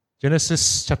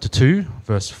Genesis chapter 2,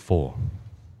 verse 4.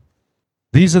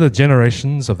 These are the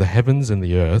generations of the heavens and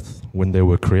the earth when they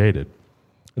were created,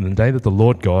 in the day that the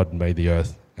Lord God made the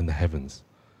earth and the heavens.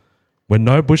 When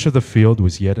no bush of the field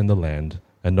was yet in the land,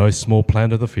 and no small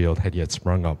plant of the field had yet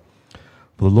sprung up,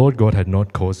 for the Lord God had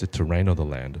not caused it to rain on the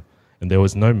land, and there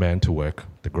was no man to work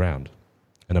the ground.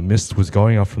 And a mist was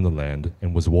going up from the land,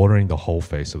 and was watering the whole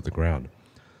face of the ground.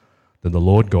 Then the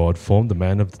Lord God formed the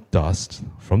man of dust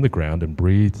from the ground and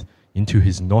breathed into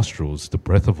his nostrils the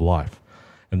breath of life,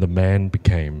 and the man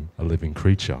became a living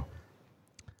creature.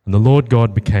 And the Lord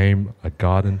God planted a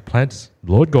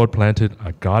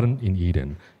garden in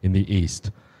Eden in the east,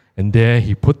 and there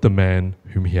he put the man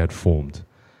whom he had formed.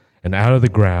 And out of the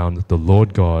ground the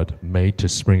Lord God made to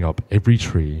spring up every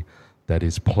tree that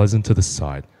is pleasant to the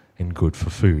sight and good for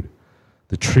food.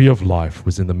 The tree of life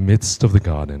was in the midst of the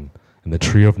garden, and the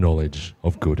tree of knowledge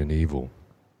of good and evil.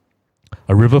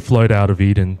 A river flowed out of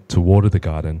Eden to water the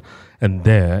garden, and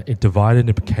there it divided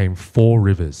and became 4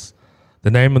 rivers. The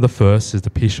name of the first is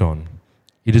the Pishon.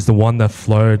 It is the one that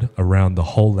flowed around the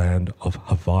whole land of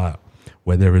Haviah,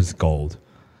 where there is gold,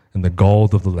 and the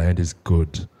gold of the land is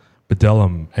good.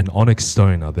 Bdellium and onyx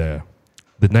stone are there.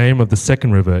 The name of the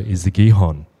second river is the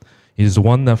Gihon. It is the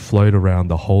one that flowed around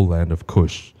the whole land of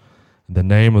Cush. And the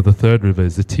name of the third river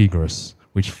is the Tigris,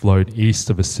 which flowed east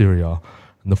of Assyria,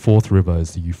 and the fourth river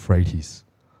is the Euphrates.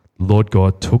 The Lord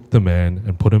God took the man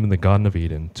and put him in the Garden of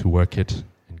Eden to work it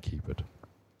and keep it.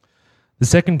 The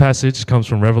second passage comes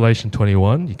from Revelation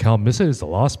 21. You can't miss it. It's the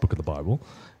last book of the Bible.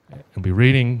 I'll be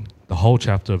reading the whole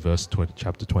chapter,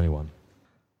 chapter 21.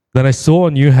 Then I saw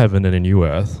a new heaven and a new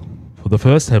earth, for the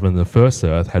first heaven and the first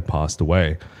earth had passed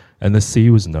away, and the sea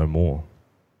was no more.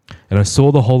 And I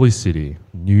saw the holy city,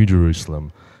 New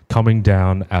Jerusalem, coming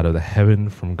down out of the heaven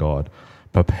from God,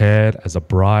 prepared as a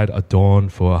bride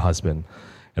adorned for her husband.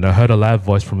 And I heard a loud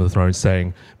voice from the throne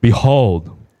saying,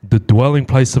 "Behold, the dwelling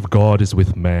place of God is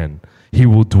with man. He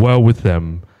will dwell with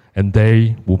them, and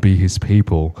they will be his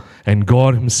people, and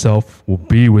God himself will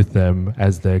be with them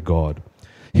as their God.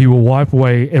 He will wipe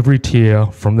away every tear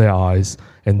from their eyes,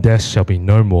 and death shall be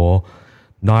no more.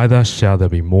 Neither shall there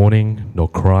be mourning, nor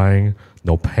crying,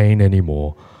 nor pain any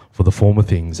more, for the former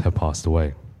things have passed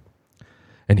away."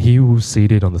 And he who was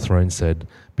seated on the throne said,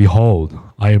 "Behold,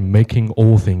 I am making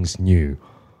all things new."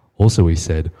 Also he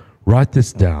said, "Write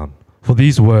this down, for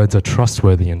these words are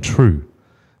trustworthy and true."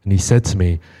 And he said to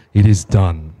me, "It is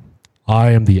done.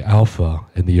 I am the Alpha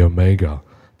and the Omega,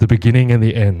 the beginning and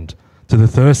the end. To the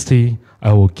thirsty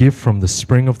I will give from the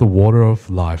spring of the water of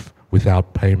life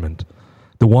without payment.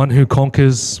 The one who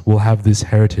conquers will have this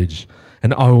heritage,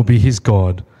 and I will be his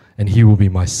God, and he will be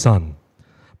my son.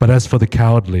 But as for the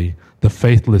cowardly, the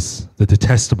faithless, the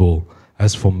detestable,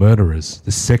 as for murderers,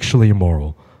 the sexually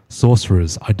immoral,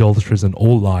 sorcerers, idolaters, and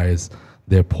all liars,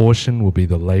 their portion will be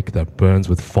the lake that burns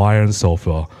with fire and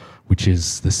sulfur, which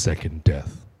is the second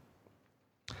death."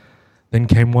 Then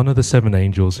came one of the 7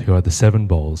 angels who had the 7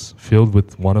 bowls, filled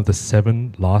with one of the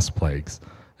 7 last plagues,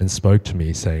 and spoke to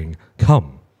me, saying,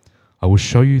 "Come, I will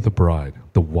show you the bride,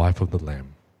 the wife of the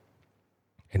Lamb."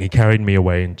 And he carried me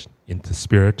away into the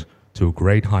spirit to a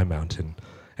great high mountain,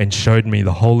 and showed me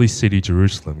the holy city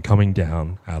Jerusalem coming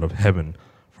down out of heaven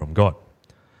from God,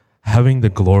 having the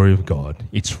glory of God,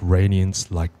 its radiance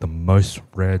like the most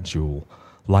rare jewel,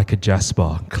 like a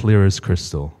jasper, clear as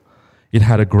crystal. It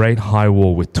had a great high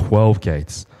wall with 12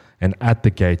 gates, and at the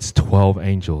gates 12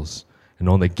 angels, and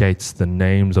on the gates the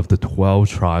names of the 12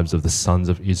 tribes of the sons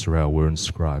of Israel were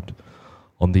inscribed.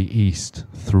 On the east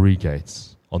 3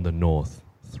 gates, on the north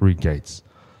 3 gates,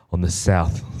 on the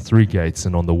south 3 gates,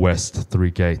 and on the west 3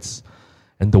 gates.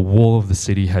 And the wall of the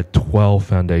city had 12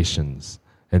 foundations,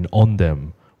 and on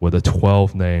them were the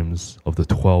 12 names of the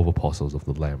 12 apostles of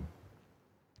the Lamb.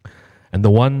 And the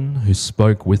one who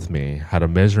spoke with me had a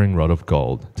measuring rod of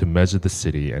gold to measure the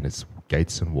city and its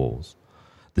gates and walls.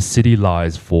 The city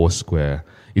lies 4 square,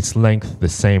 its length the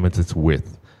same as its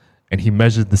width. And he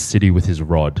measured the city with his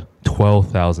rod,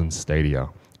 12,000 stadia.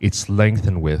 Its length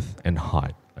and width and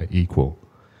height are equal.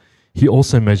 He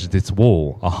also measured its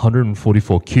wall,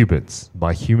 144 cubits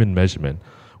by human measurement,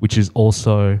 which is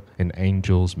also an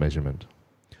angel's measurement.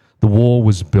 The wall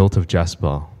was built of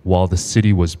jasper, while the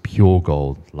city was pure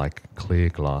gold, like clear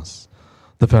glass.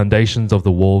 The foundations of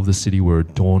the wall of the city were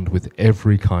adorned with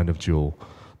every kind of jewel.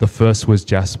 The first was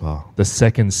jasper, the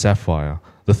second sapphire,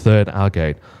 the third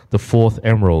agate, the fourth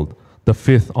emerald, the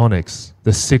fifth onyx,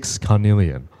 the sixth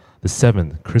carnelian, the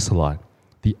seventh chrysolite,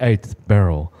 the eighth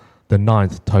beryl, the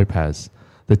ninth topaz,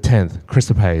 the 10th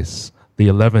chrysoprase, the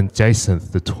 11th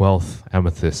jacinth, the 12th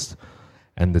amethyst,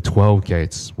 and the 12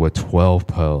 gates were 12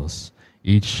 pearls.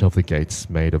 each of the gates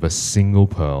made of a single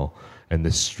pearl, and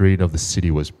the street of the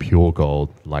city was pure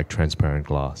gold, like transparent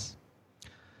glass.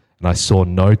 And I saw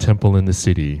no temple in the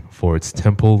city, for its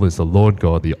temple is the Lord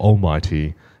God, the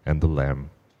Almighty, and the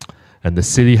Lamb. And the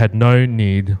city had no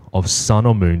need of sun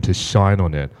or moon to shine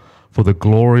on it, for the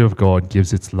glory of God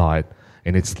gives its light,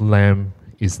 and its Lamb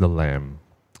is the Lamb.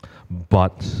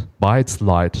 But by its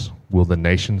light will the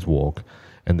nations walk,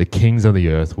 and the kings of the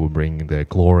earth will bring their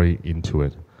glory into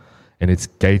it. And its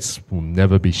gates will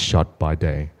never be shut by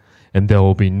day, and there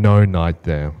will be no night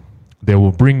there. They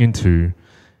will bring into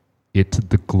it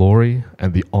the glory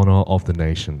and the honor of the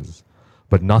nations.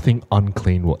 But nothing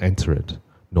unclean will enter it,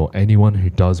 nor anyone who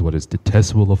does what is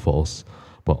detestable or false,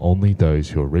 but only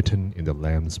those who are written in the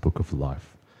Lamb's book of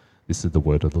life. This is the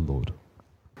word of the Lord.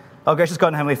 Oh, gracious God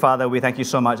and Heavenly Father, we thank you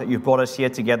so much that you've brought us here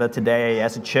together today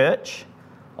as a church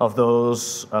of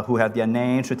those who have their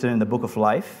names written in the book of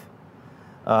life,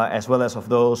 as well as of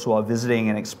those who are visiting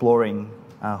and exploring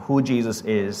who Jesus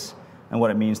is and what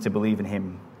it means to believe in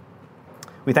him.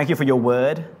 We thank you for your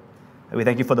word. We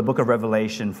thank you for the book of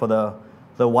Revelation, for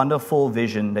the wonderful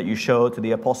vision that you showed to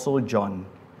the Apostle John,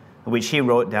 which he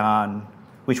wrote down,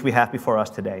 which we have before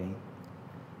us today.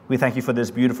 We thank you for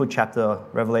this beautiful chapter,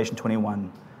 Revelation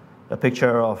 21, a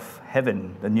picture of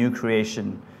heaven, the new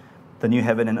creation, the new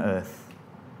heaven and earth.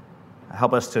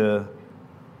 Help us to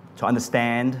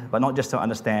understand, but not just to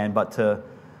understand, but to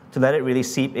let it really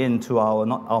seep into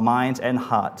our minds and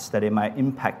hearts, that it might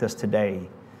impact us today,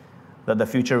 that the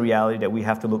future reality that we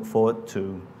have to look forward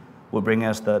to will bring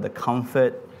us the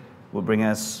comfort, will bring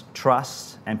us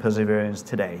trust and perseverance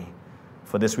today.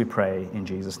 For this we pray in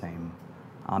Jesus' name.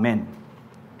 Amen.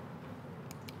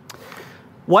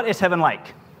 What is heaven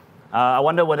like? I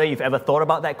wonder whether you've ever thought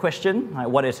about that question, like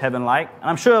what is heaven like? And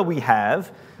I'm sure we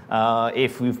have.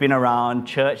 If we've been around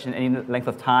church in any length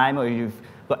of time, or you've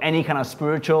got any kind of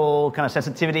spiritual kind of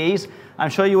sensitivities, I'm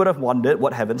sure you would have wondered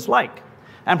what heaven's like.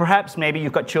 And perhaps maybe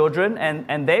you've got children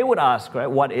and they would ask, right,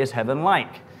 what is heaven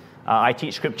like? I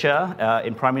teach scripture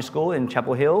in primary school in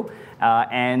Chapel Hill,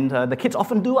 and the kids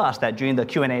often do ask that during the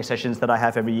Q&A sessions that I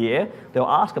have every year. They'll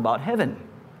ask about heaven.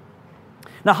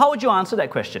 Now, how would you answer that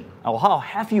question? Or how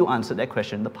have you answered that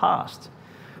question in the past?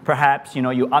 Perhaps,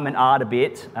 you and ah'd a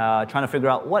bit, trying to figure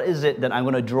out what is it that I'm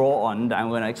going to draw on, that I'm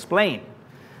going to explain.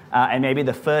 And maybe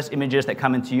the first images that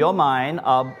come into your mind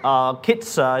are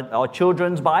kids' or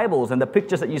children's Bibles and the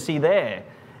pictures that you see there,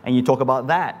 and you talk about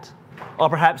that. Or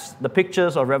perhaps the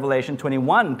pictures of Revelation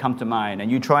 21 come to mind,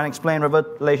 and you try and explain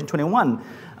Revelation 21.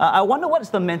 I wonder what's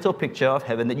the mental picture of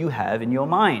heaven that you have in your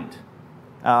mind.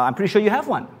 I'm pretty sure you have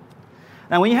one.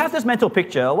 Now, when you have this mental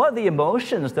picture, what are the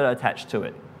emotions that are attached to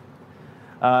it?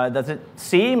 Does it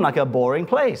seem like a boring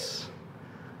place?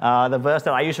 The verse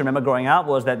that I used to remember growing up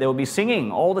was that they would be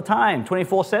singing all the time,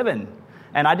 24/7.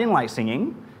 And I didn't like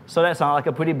singing, so that sounded like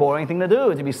a pretty boring thing to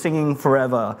do, to be singing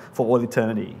forever for all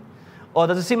eternity. Or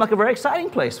does it seem like a very exciting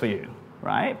place for you,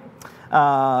 right?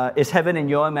 Is heaven in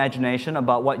your imagination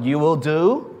about what you will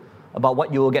do, about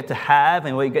what you will get to have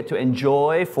and what you get to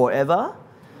enjoy forever?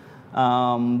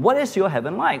 What is your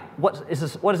heaven like? What is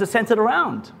it centered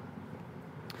around?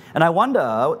 And I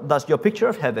wonder, does your picture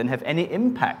of heaven have any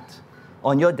impact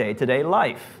on your day-to-day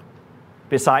life?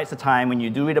 Besides the time when you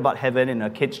do read about heaven in a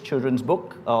kid's children's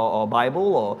book or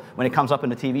Bible, or when it comes up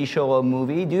in a TV show or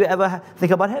movie, do you ever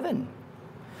think about heaven?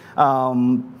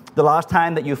 The last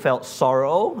time that you felt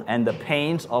sorrow and the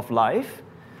pains of life,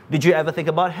 did you ever think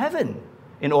about heaven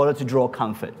in order to draw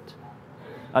comfort?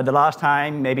 The last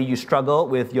time maybe you struggled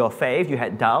with your faith, you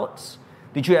had doubts,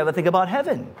 did you ever think about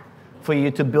heaven for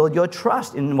you to build your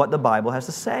trust in what the Bible has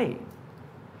to say?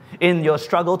 In your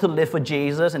struggle to live for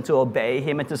Jesus and to obey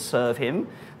him and to serve him,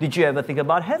 did you ever think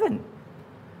about heaven?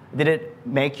 Did it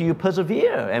make you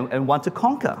persevere and want to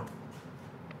conquer?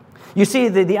 You see,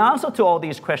 the answer to all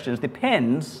these questions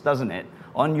depends, doesn't it,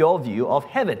 on your view of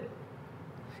heaven.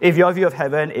 If your view of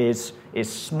heaven is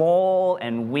small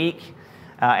and weak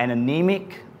and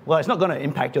anemic, well, it's not going to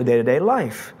impact your day-to-day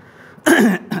life.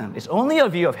 It's only a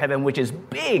view of heaven which is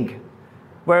big,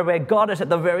 where God is at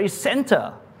the very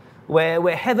center,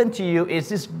 where heaven to you is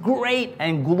this great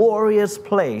and glorious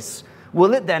place.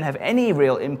 Will it then have any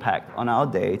real impact on our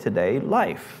day-to-day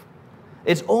life?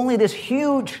 It's only this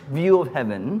huge view of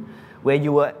heaven where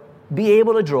you will be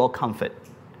able to draw comfort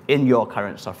in your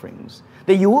current sufferings,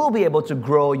 that you will be able to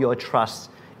grow your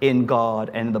trust in God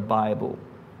and the Bible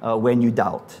when you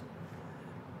doubt.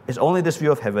 It's only this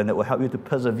view of heaven that will help you to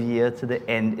persevere to the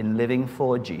end in living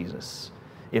for Jesus,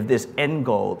 if this end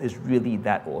goal is really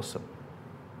that awesome.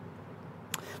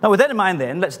 Now, with that in mind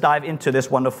then, let's dive into this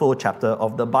wonderful chapter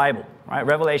of the Bible, right?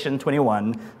 Revelation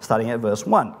 21, starting at verse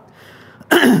 1.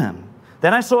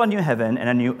 Then I saw a new heaven and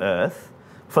a new earth,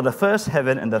 for the first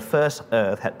heaven and the first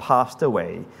earth had passed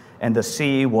away, and the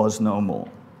sea was no more.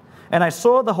 And I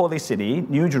saw the holy city,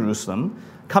 New Jerusalem,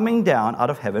 coming down out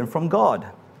of heaven from God,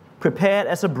 prepared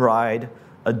as a bride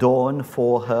adorned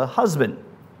for her husband.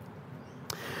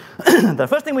 The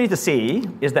first thing we need to see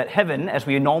is that heaven, as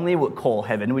we normally would call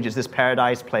heaven, which is this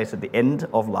paradise place at the end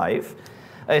of life,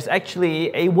 is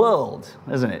actually a world,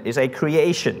 isn't it? It's a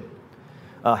creation.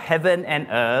 Heaven and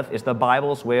earth is the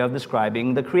Bible's way of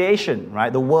describing the creation,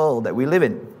 right? The world that we live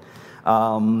in.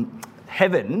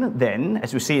 Heaven, then,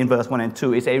 as we see in verse 1 and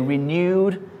 2, is a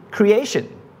renewed creation,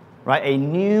 right? A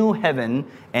new heaven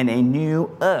and a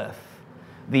new earth.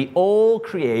 The old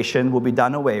creation will be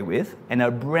done away with, and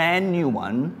a brand new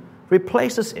one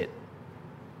replaces it.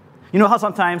 You know how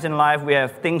sometimes in life we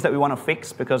have things that we want to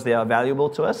fix because they are valuable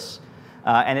to us,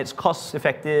 and it's cost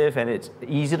effective and it's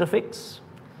easy to fix.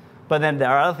 But then there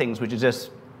are other things which are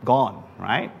just gone,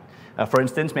 right? For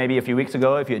instance, maybe a few weeks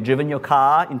ago, if you had driven your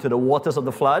car into the waters of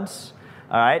the floods,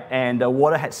 all right, and the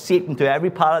water had seeped into every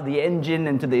part of the engine,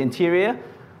 into the interior,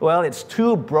 well, it's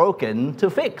too broken to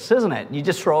fix, isn't it? You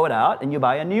just throw it out and you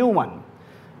buy a new one.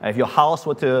 If your house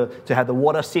were to have the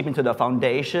water seep into the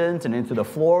foundations and into the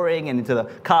flooring and into the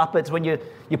carpets, when you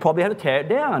probably have to tear it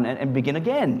down and begin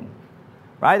again,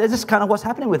 right? This is kind of what's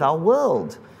happening with our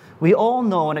world. We all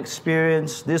know and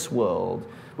experience this world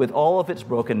with all of its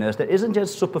brokenness that isn't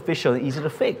just superficial and easy to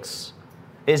fix.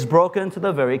 It's broken to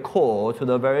the very core, to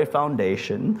the very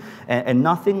foundation, and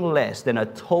nothing less than a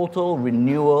total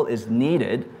renewal is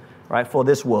needed, right, for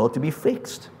this world to be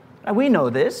fixed. And we know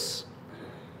this.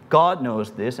 God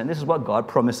knows this, and this is what God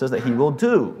promises that He will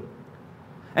do.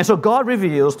 And so God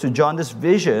reveals to John this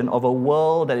vision of a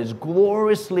world that is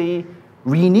gloriously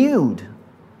renewed.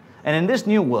 And in this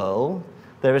new world,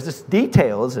 there is this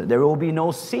details, there will be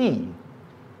no sea.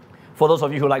 For those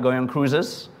of you who like going on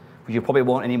cruises, which you probably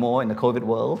won't anymore in the COVID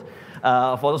world,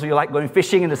 for those of you who like going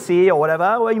fishing in the sea or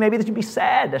whatever, well, maybe you should be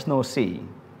sad there's no sea.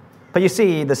 But you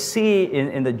see, the sea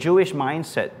in the Jewish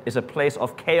mindset is a place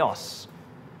of chaos.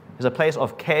 It's a place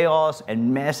of chaos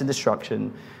and mess and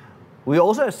destruction. We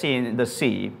also have seen the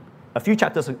sea a few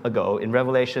chapters ago in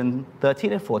Revelation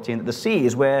 13 and 14, that the sea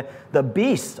is where the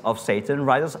beast of Satan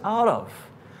rises out of.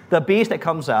 The beast that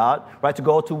comes out, right, to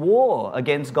go to war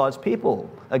against God's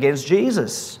people, against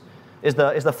Jesus, is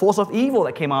the force of evil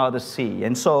that came out of the sea.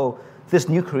 And so this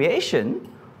new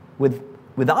creation,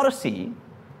 without a sea,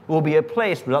 will be a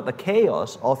place without the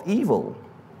chaos of evil.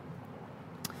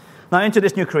 Now into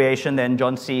this new creation, then,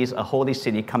 John sees a holy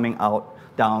city coming out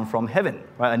down from heaven,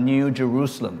 right, a new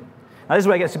Jerusalem. Now this is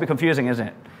where it gets a bit confusing, isn't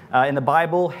it? In the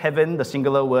Bible, heaven, the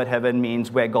singular word heaven, means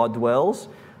where God dwells.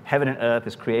 Heaven and earth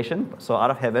is creation. So out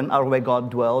of heaven, out of where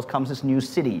God dwells, comes this new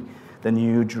city, the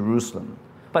new Jerusalem.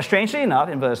 But strangely enough,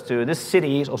 in verse 2, this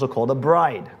city is also called a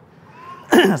bride.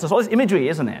 So it's all this imagery,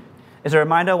 isn't it? It's a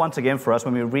reminder once again for us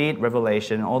when we read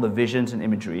Revelation, all the visions and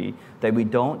imagery, that we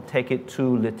don't take it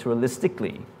too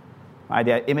literalistically. Right?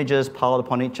 They are images piled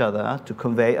upon each other to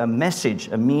convey a message,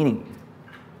 a meaning.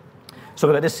 So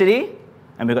we've got this city,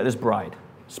 and we've got this bride,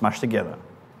 smashed together.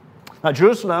 Now,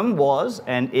 Jerusalem was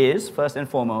and is, first and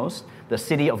foremost, the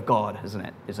city of God, isn't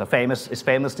it? It's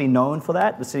famously known for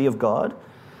that, the city of God.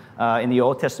 In the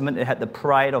Old Testament, it had the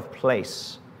pride of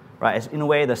place, right? It's in a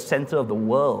way the center of the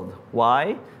world.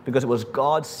 Why? Because it was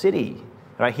God's city,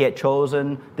 right? He had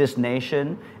chosen this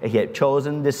nation. He had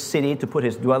chosen this city to put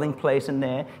His dwelling place in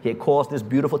there. He had caused this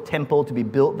beautiful temple to be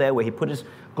built there where He put His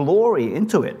glory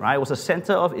into it, right? It was the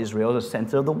center of Israel, the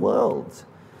center of the world.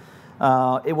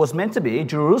 It was meant to be,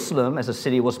 Jerusalem as a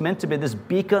city was meant to be this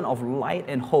beacon of light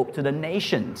and hope to the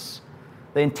nations.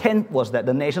 The intent was that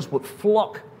the nations would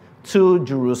flock to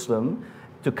Jerusalem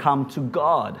to come to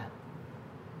God.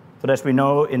 But as we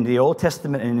know in the Old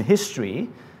Testament and in history,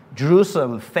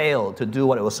 Jerusalem failed to do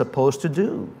what it was supposed to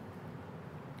do.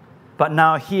 But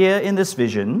now here in this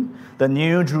vision, the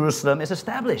new Jerusalem is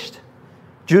established.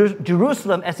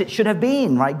 Jerusalem as it should have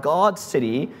been, right? God's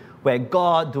city, where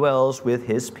God dwells with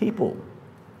His people.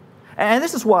 And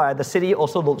this is why the city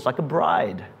also looks like a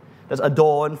bride that's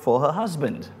adorned for her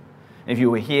husband. If you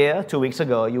were here 2 weeks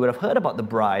ago, you would have heard about the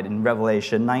bride in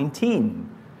Revelation 19.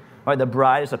 Right? The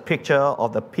bride is a picture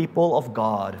of the people of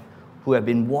God who have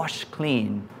been washed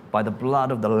clean by the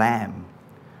blood of the Lamb.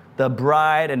 The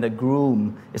bride and the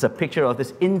groom is a picture of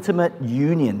this intimate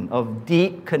union of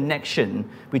deep connection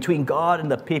between God and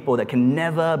the people that can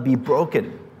never be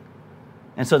broken.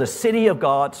 And so the city of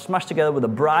God smashed together with the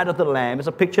bride of the Lamb is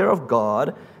a picture of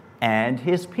God and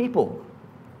His people.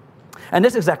 And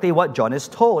that's exactly what John is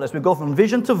told as we go from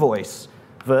vision to voice,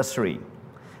 verse 3.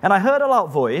 And I heard a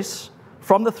loud voice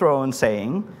from the throne,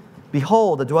 saying,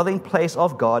 "Behold, the dwelling place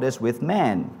of God is with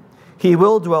man. He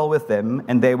will dwell with them,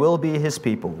 and they will be his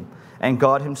people, and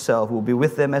God himself will be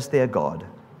with them as their God.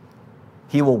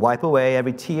 He will wipe away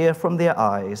every tear from their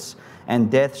eyes, and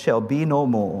death shall be no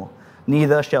more.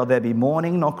 Neither shall there be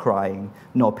mourning nor crying,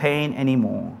 nor pain any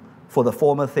more, for the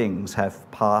former things have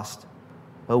passed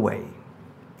away."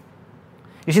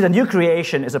 You see, the new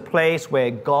creation is a place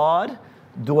where God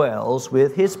dwells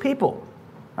with his people.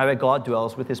 Right, where God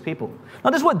dwells with his people. Now,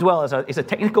 this word dwell is a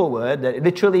technical word that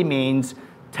literally means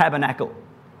tabernacle.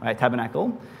 Right,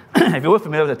 tabernacle. If you were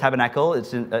familiar with the tabernacle,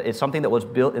 it's something that was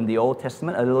built in the Old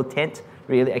Testament, a little tent,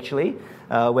 really, actually.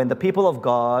 When the people of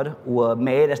God were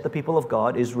made as the people of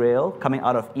God, Israel, coming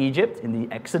out of Egypt in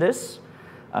the Exodus,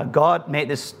 God made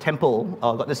this temple,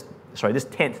 this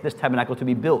tent, this tabernacle to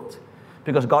be built,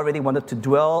 because God really wanted to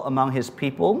dwell among his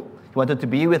people. He wanted to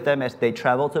be with them as they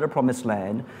traveled to the promised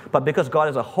land. But because God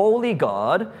is a holy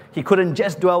God, he couldn't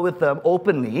just dwell with them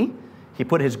openly. He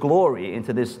put his glory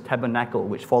into this tabernacle,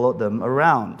 which followed them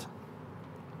around.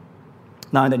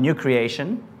 Now, in the new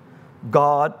creation,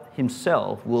 God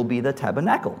himself will be the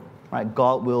tabernacle. Right?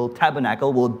 God will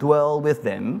dwell with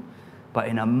them, but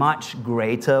in a much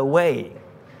greater way,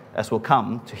 as we'll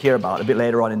come to hear about a bit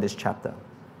later on in this chapter.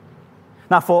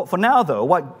 Now, for now, though,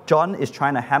 what John is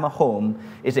trying to hammer home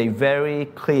is a very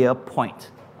clear point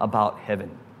about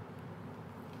heaven.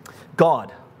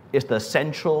 God is the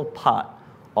central part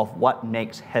of what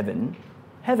makes heaven,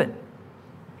 heaven.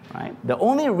 Right? The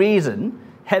only reason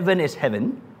heaven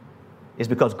is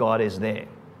because God is there.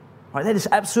 Right? That is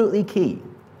absolutely key.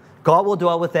 God will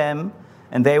dwell with them,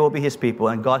 and they will be his people,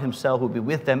 and God himself will be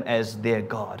with them as their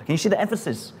God. Can you see the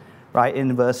emphasis, right,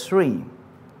 in verse 3?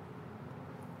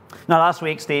 Now, last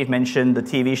week, Steve mentioned the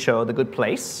TV show, The Good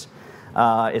Place.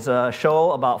 It's a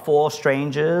show about 4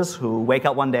 strangers who wake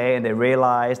up one day and they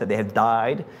realize that they have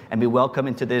died and be welcomed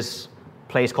into this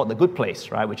place called The Good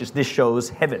Place, right, which is this show's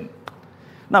heaven.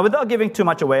 Now, without giving too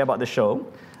much away about the show,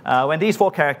 when these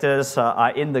 4 characters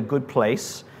are in the good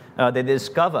place, they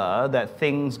discover that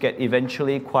things get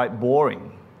eventually quite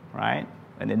boring, right?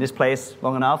 And in this place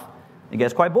long enough, it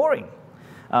gets quite boring.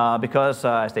 Because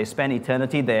as they spend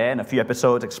eternity there, and a few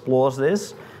episodes explores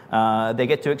this, they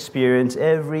get to experience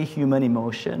every human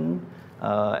emotion,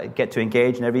 get to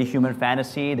engage in every human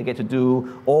fantasy. They get to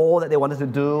do all that they wanted to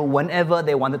do whenever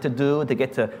they wanted to do. They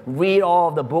get to read all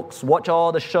of the books, watch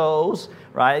all the shows,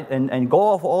 right, and go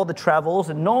off all the travels,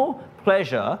 and no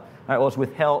pleasure, right, was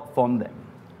withheld from them.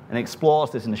 And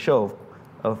explores this in the show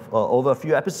over a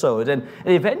few episodes. And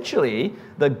eventually,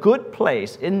 the good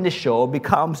place in the show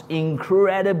becomes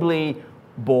incredibly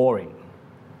boring.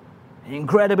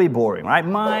 Incredibly boring, right?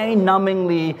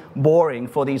 Mind-numbingly boring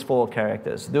for these 4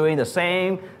 characters, doing the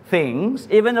same things,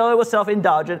 even though it was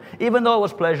self-indulgent, even though it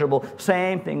was pleasurable,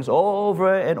 same things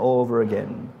over and over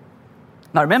again.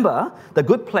 Now remember, the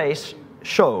Good Place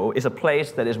show is a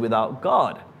place that is without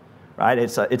God, right?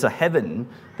 It's a heaven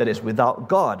that is without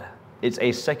God. It's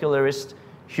a secularist,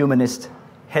 humanist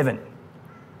heaven.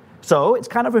 So it's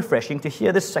kind of refreshing to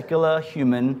hear this secular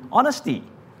human honesty.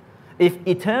 If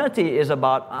eternity is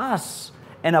about us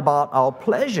and about our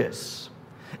pleasures,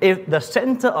 if the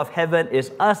center of heaven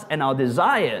is us and our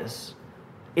desires,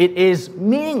 it is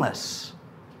meaningless.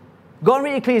 Go and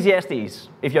read Ecclesiastes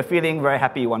if you're feeling very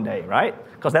happy one day, right?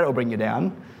 Because that will bring you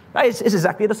down. Right? It's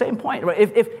exactly the same point, right?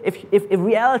 If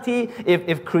reality,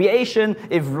 if creation,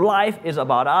 if life is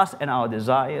about us and our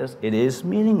desires, it is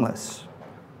meaningless.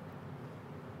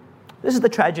 This is the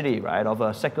tragedy, right, of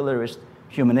a secularist,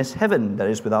 humanist heaven that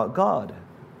is without God.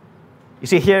 You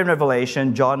see, here in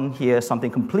Revelation, John hears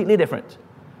something completely different.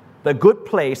 The good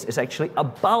place is actually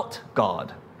about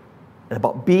God. It's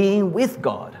about being with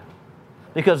God.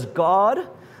 Because God, all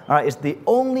right, is the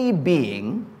only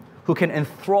being who can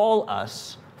enthrall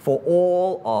us for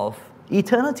all of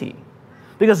eternity.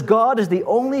 Because God is the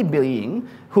only being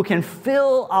who can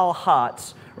fill our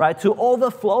hearts, right, to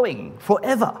overflowing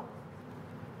forever.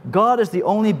 God is the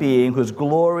only being whose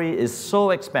glory is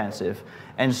so expansive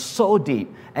and so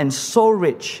deep and so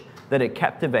rich that it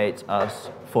captivates us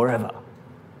forever.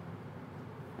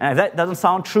 And if that doesn't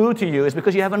sound true to you, it's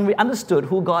because you haven't understood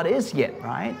who God is yet,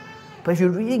 right? But if you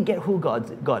really get who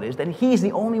God is, then He's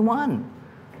the only one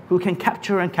who can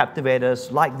capture and captivate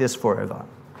us like this forever.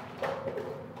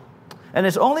 And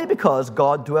it's only because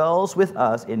God dwells with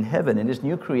us in heaven, in His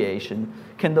new creation,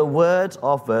 can the words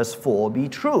of verse 4 be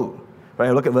true. Right,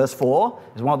 look at verse 4.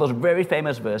 It's one of those very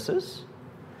famous verses.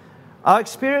 Our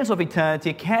experience of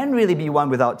eternity can really be one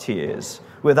without tears,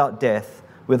 without death,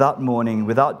 without mourning,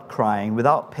 without crying,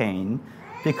 without pain,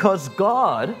 because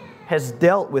God has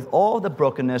dealt with all the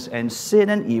brokenness and sin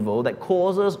and evil that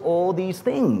causes all these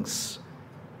things.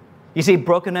 You see,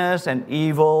 brokenness and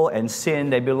evil and sin,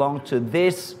 they belong to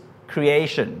this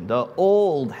creation, the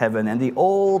old heaven and the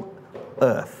old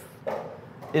earth.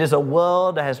 It is a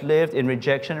world that has lived in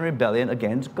rejection and rebellion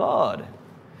against God.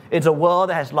 It's a world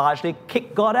that has largely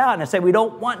kicked God out and said, we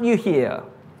don't want you here.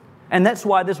 And that's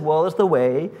why this world is the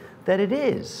way that it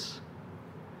is.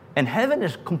 And heaven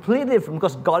is completely different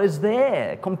because God is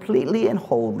there, completely and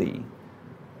wholly.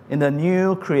 In the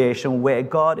new creation where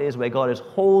God is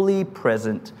wholly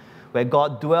present, where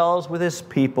God dwells with His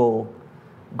people,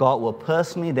 God will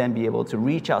personally then be able to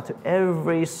reach out to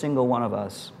every single one of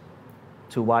us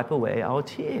to wipe away our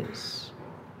tears,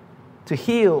 to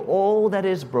heal all that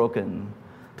is broken,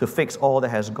 to fix all that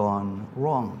has gone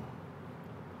wrong.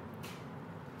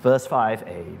 Verse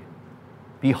 5a,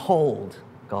 behold,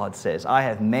 God says, I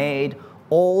have made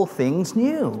all things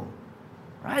new.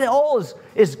 Right? All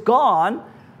is gone.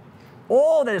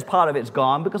 All that is part of it's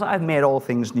gone because I've made all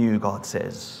things new, God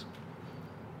says.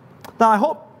 Now, I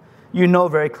hope you know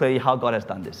very clearly how God has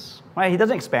done this. Right? He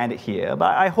doesn't expand it here,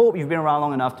 but I hope you've been around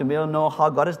long enough to be able to know how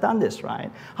God has done this,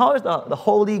 right? How is the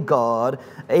holy God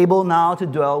able now to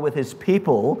dwell with His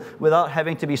people without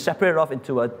having to be separated off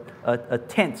into a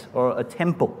tent or a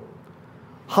temple?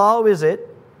 How is it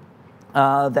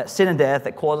that sin and death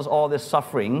that causes all this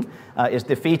suffering is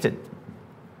defeated?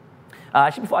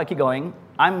 Actually, before I keep going,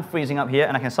 I'm freezing up here,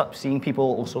 and I can start seeing people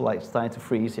also like starting to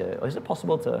freeze here. Is it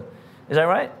possible to? Is that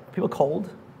right? People cold?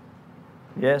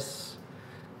 Yes.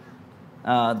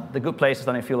 The good place is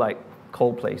starting to feel like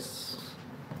cold place.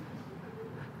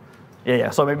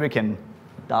 Yeah. So maybe we can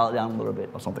dial it down a little bit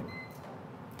or something.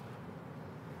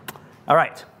 All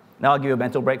right. Now I'll give you a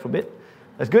mental break for a bit.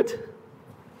 That's good.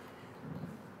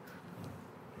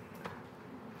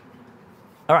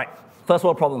 All right. First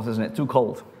world problems, isn't it? Too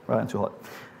cold, right? And too hot.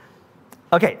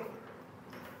 Okay.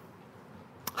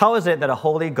 How is it that a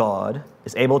holy God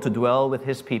is able to dwell with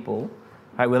His people,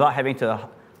 right, without having to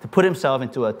put Himself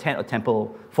into a tent or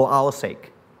temple for our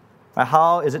sake? Right?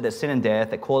 How is it that sin and death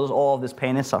that causes all of this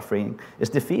pain and suffering is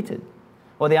defeated?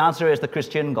 Well, the answer is the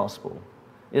Christian gospel.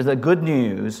 It is the good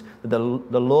news that the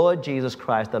Lord Jesus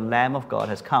Christ, the Lamb of God,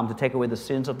 has come to take away the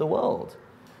sins of the world.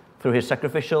 Through His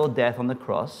sacrificial death on the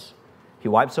cross, He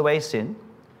wipes away sin.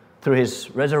 Through His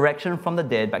resurrection from the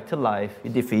dead back to life, He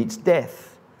defeats death.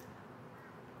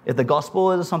 If the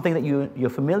gospel is something that you're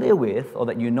familiar with or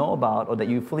that you know about or that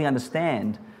you fully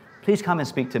understand, please come and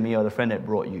speak to me or the friend that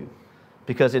brought you.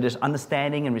 Because it is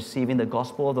understanding and receiving the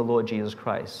gospel of the Lord Jesus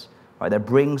Christ, right, that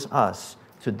brings us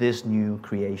to this new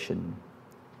creation.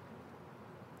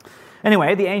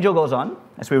 Anyway, the angel goes on,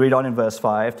 as we read on in verse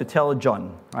 5, to tell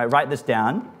John, right, write this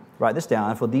down,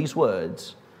 for these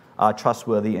words are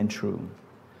trustworthy and true.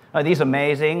 These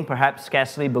amazing, perhaps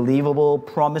scarcely believable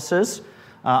promises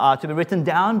are to be written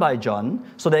down by John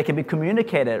so they can be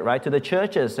communicated, right, to the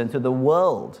churches and to the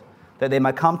world, that they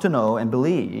might come to know and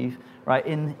believe, right,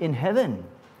 in heaven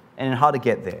and in how to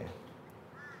get there.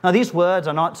 Now, these words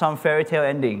are not some fairy tale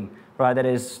ending, right, that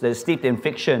is steeped in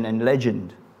fiction and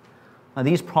legend. Now,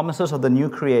 these promises of the new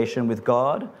creation with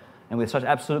God and with such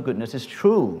absolute goodness is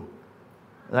true.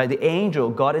 Like the angel,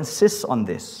 God insists on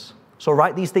this. So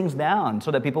write these things down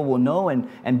so that people will know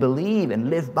and believe and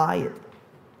live by it.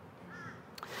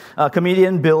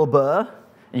 Comedian Bill Burr,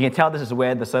 and you can tell this is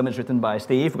where the sermon is written by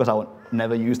Steve because I would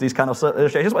never use these kind of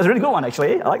illustrations, but it's a really good one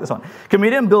actually. I like this one.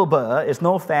 Comedian Bill Burr is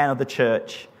no fan of the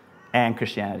church and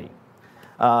Christianity.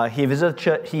 He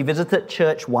visited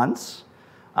church once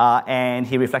and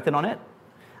he reflected on it.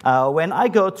 When I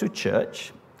go to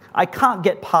church, I can't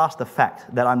get past the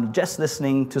fact that I'm just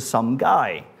listening to some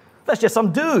guy. That's just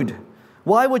some dude.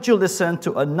 Why would you listen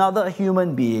to another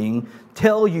human being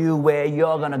tell you where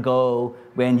you're going to go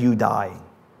when you die?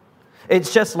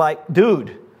 It's just like,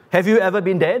 dude, have you ever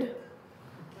been dead?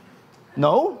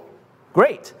 No?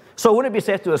 Great. So would it be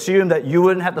safe to assume that you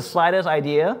wouldn't have the slightest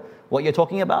idea what you're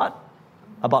talking about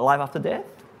life after death?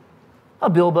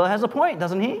 Well, Bill Burr has a point,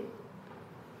 doesn't he?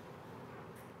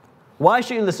 Why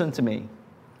should you listen to me,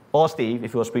 or Steve,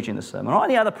 if he was preaching this sermon, or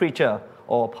any other preacher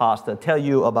or pastor tell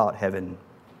you about heaven,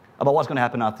 about what's going to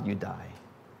happen after you die,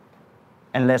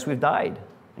 unless we've died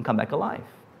and come back alive?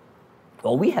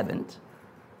 Well, we haven't,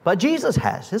 but Jesus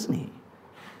has, hasn't he?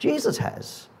 Jesus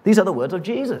has. These are the words of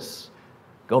Jesus.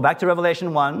 Go back to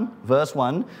Revelation 1, verse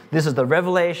 1. This is the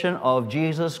revelation of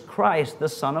Jesus Christ, the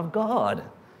Son of God.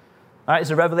 All right, it's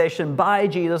a revelation by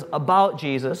Jesus, about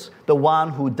Jesus, the one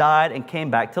who died and came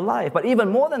back to life. But even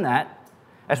more than that,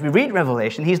 as we read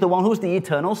Revelation, he's the one who's the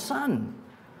eternal Son,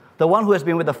 the one who has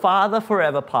been with the Father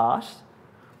forever past,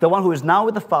 the one who is now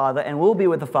with the Father and will be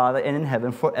with the Father and in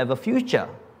heaven forever future.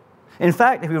 In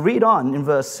fact, if we read on in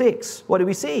verse 6, what do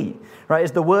we see? Right,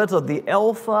 it's the words of the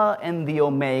Alpha and the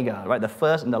Omega, right? The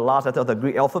first and the last letter of the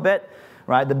Greek alphabet,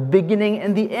 right? The beginning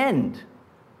and the end.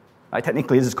 Right?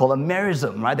 Technically, this is called a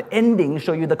merism, right? The ending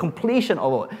show you the completion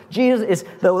of it. Jesus is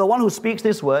the one who speaks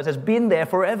these words, has been there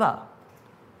forever.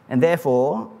 And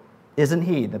therefore, isn't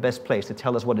he the best place to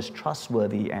tell us what is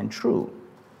trustworthy and true?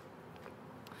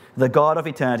 The God of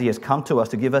eternity has come to us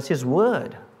to give us his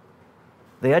word.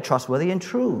 They are trustworthy and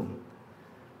true.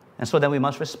 And so then we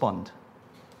must respond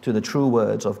to the true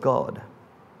words of God.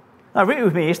 Now read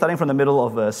with me, starting from the middle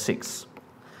of verse 6.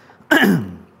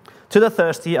 To the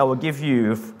thirsty I will give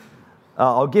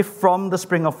from the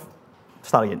spring of...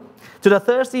 Start again. To the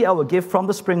thirsty I will give from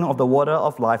the spring of the water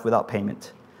of life without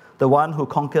payment. The one who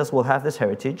conquers will have this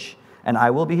heritage, and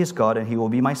I will be his God, and he will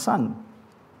be my son.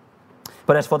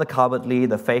 But as for the cowardly,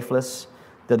 the faithless,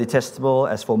 the detestable,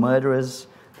 as for murderers,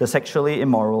 the sexually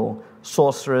immoral,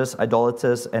 sorcerers,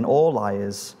 idolaters, and all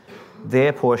liars,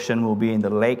 their portion will be in the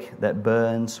lake that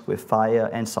burns with fire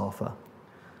and sulfur,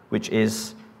 which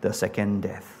is the second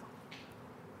death.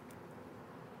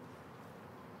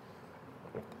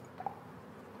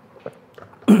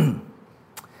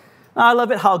 I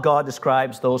love it how God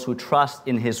describes those who trust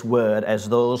in his word as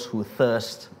those who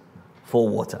thirst for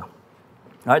water.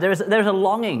 All right, there's a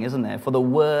longing, isn't there, for the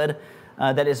word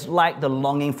that is like the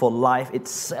longing for life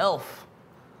itself.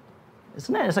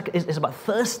 Isn't it? It's about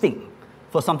thirsting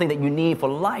for something that you need for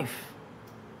life.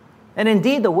 And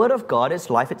indeed, the word of God is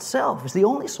life itself. It's the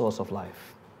only source of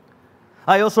life.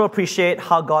 I also appreciate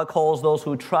how God calls those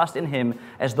who trust in him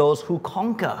as those who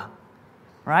conquer.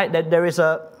 Right? That there is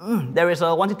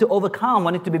a wanting to overcome,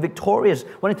 wanting to be victorious,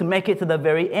 wanting to make it to the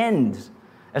very end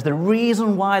as the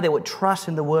reason why they would trust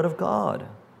in the word of God.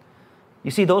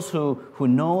 You see, those who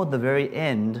know the very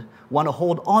end want to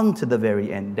hold on to the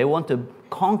very end. They want to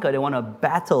conquer, they want to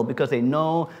battle because they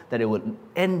know that it would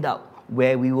end up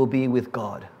where we will be with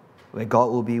God, where God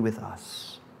will be with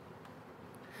us.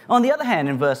 On the other hand,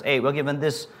 in verse 8, we're given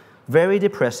this very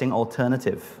depressing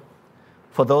alternative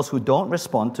for those who don't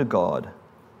respond to God.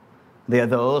 They are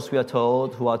those, we are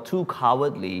told, who are too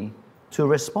cowardly to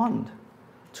respond,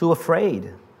 too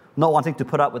afraid, not wanting to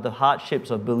put up with the hardships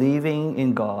of believing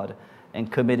in God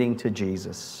and committing to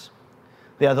Jesus.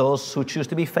 They are those who choose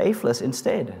to be faithless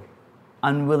instead,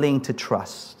 unwilling to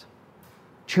trust,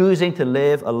 choosing to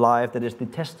live a life that is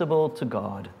detestable to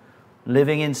God,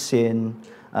 living in sin,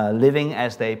 living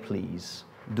as they please,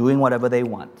 doing whatever they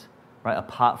want, right,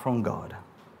 apart from God.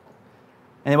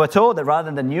 And they were told that rather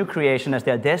than the new creation as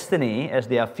their destiny, as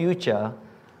their future,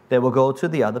 they will go to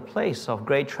the other place of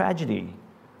great tragedy,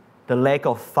 the lake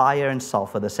of fire and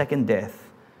sulfur, the second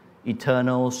death,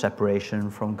 eternal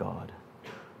separation from God.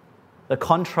 The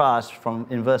contrast from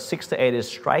in verse 6 to 8 is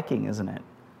striking, isn't it?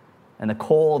 And the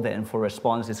call then for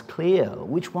response is clear.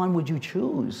 Which one would you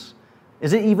choose?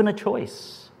 Is it even a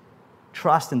choice?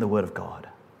 Trust in the word of God.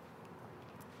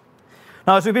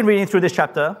 Now, as we've been reading through this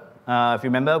chapter, if you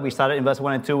remember, we started in verse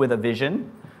 1 and 2 with a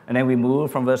vision, and then we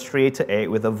moved from verse 3 to 8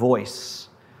 with a voice.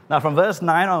 Now, from verse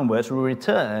 9 onwards, we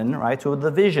return, right, to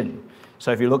the vision.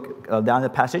 So if you look down the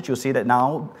passage, you'll see that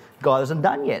now God isn't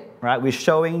done yet, right? We're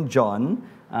showing John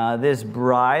this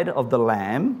bride of the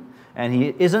Lamb, and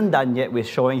he isn't done yet with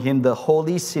showing him the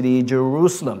holy city,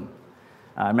 Jerusalem.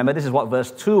 Remember, this is what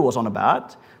verse 2 was on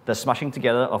about, the smashing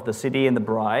together of the city and the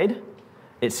bride.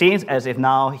 It seems as if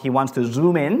now he wants to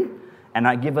zoom in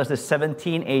and give us the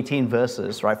 17, 18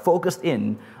 verses, right, focused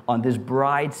in on this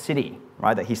bride city,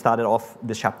 right, that he started off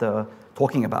this chapter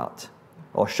talking about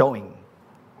or showing.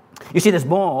 You see, there's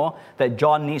more that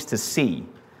John needs to see,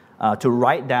 to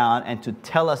write down and to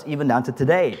tell us even down to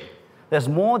today. There's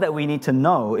more that we need to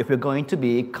know if we're going to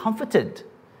be comforted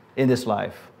in this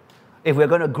life, if we're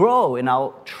going to grow in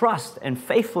our trust and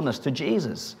faithfulness to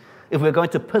Jesus, if we're going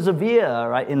to persevere,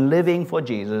 right, in living for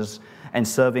Jesus and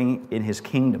serving in his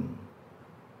kingdom.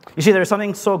 You see, there is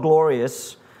something so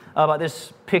glorious about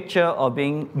this picture of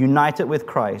being united with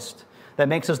Christ that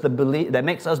makes us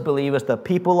believers the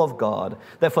people of God,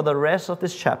 that for the rest of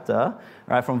this chapter,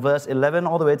 right, from verse 11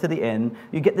 all the way to the end,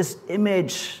 you get this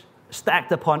image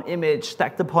stacked upon image,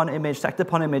 stacked upon image, stacked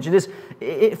upon image.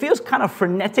 It feels kind of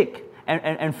frenetic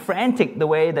and frantic the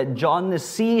way that John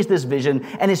sees this vision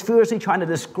and is furiously trying to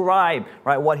describe,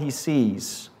 right, what he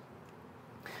sees.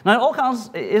 Now,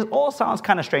 it all sounds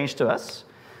kind of strange to us.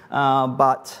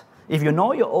 But if you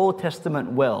know your Old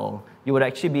Testament well, you would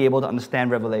actually be able to understand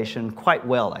Revelation quite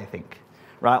well, I think.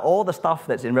 right? All the stuff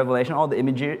that's in Revelation, all the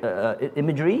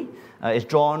imagery is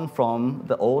drawn from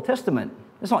the Old Testament.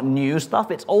 It's not new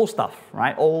stuff, it's old stuff,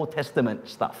 right? Old Testament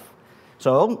stuff.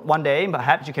 So one day,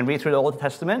 perhaps you can read through the Old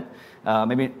Testament.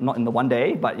 Maybe not in the one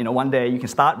day, but one day you can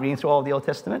start reading through all of the Old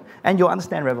Testament, and you'll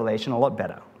understand Revelation a lot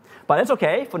better. But it's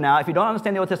okay for now. If you don't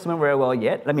understand the Old Testament very well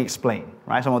yet, let me explain,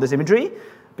 right? Some of this imagery,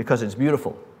 because it's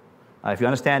beautiful. If you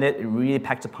understand it, it really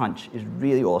packs a punch. It's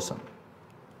really awesome.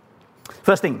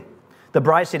 First thing, the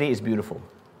bride city is beautiful.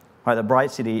 Right? The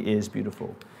bride city is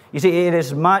beautiful. You see, it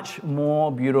is much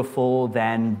more beautiful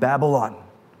than Babylon.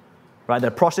 Right? The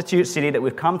prostitute city that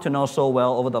we've come to know so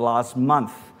well over the last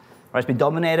month. Right? It's been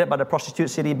dominated by the prostitute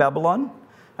city, Babylon.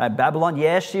 Babylon,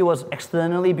 yes, she was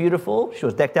externally beautiful. She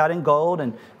was decked out in gold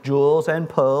and jewels and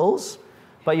pearls.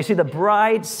 But you see, the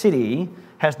bride city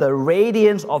has the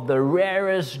radiance of the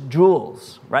rarest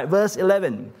jewels. Right? Verse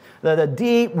 11, the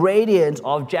deep radiance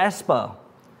of jasper,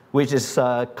 which is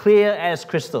clear as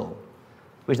crystal.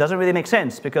 Which doesn't really make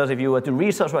sense, because if you were to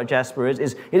research what jasper is,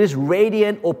 it is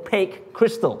radiant, opaque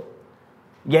crystal.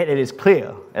 Yet it is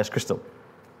clear as crystal.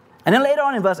 And then later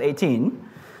on in verse 18,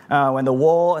 when the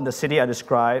wall and the city are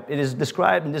described, it is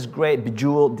described in this great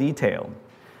bejeweled detail.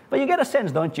 But you get a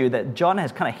sense, don't you, that John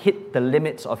has kind of hit the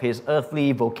limits of his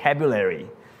earthly vocabulary.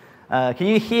 Can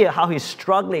you hear how he's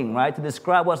struggling, right, to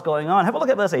describe what's going on? Have a look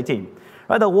at verse 18.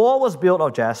 Right, the wall was built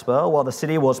of jasper, while the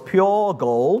city was pure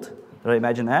gold. Don't you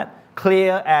imagine that?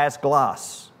 Clear as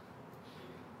glass.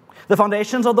 The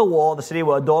foundations of the wall, the city,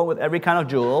 were adorned with every kind of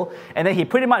jewel. And then he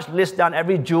pretty much lists down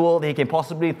every jewel that he can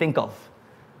possibly think of.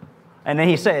 And then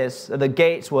he says that the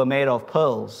gates were made of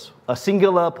pearls, a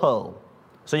singular pearl.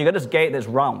 So you got this gate that's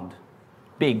round,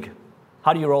 big.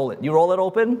 How do you roll it? You roll it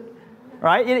open,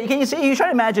 right? Can you see? You try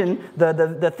to imagine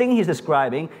the thing he's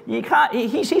describing. You can't.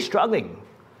 He's struggling.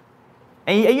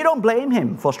 And you don't blame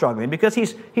him for struggling, because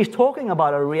he's talking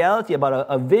about a reality, about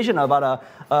a vision, about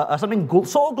something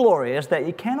so glorious that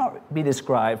it cannot be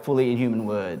described fully in human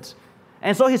words.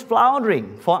 And so he's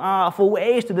floundering for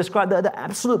ways to describe the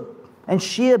absolute and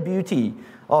sheer beauty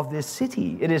of this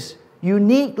city. It is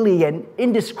uniquely and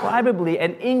indescribably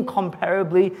and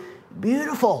incomparably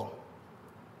beautiful.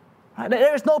 Right?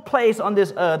 There is no place on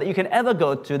this earth that you can ever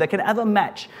go to that can ever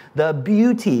match the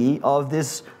beauty of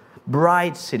this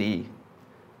bride city.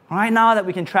 Right now that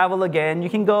we can travel again, you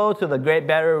can go to the Great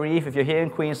Barrier Reef if you're here in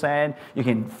Queensland. You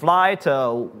can fly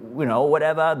to,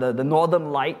 whatever, the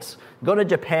Northern Lights. Go to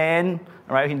Japan,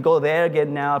 right? You can go there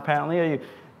again now, apparently. Or you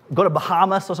go to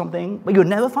Bahamas or something. But you'll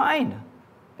never find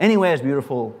anywhere as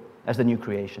beautiful as the new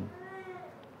creation.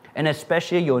 And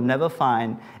especially, you'll never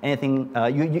find anything,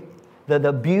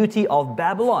 the beauty of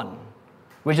Babylon,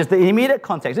 which is the immediate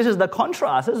context. This is the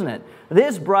contrast, isn't it?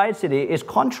 This bride city is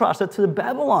contrasted to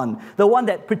Babylon, the one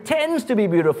that pretends to be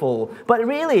beautiful, but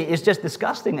really is just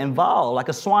disgusting and vile, like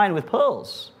a swine with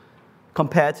pearls,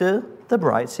 compared to the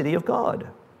bride city of God.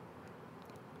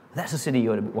 That's the city you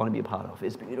want to be a part of.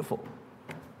 It's beautiful.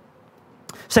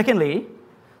 Secondly,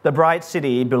 the bride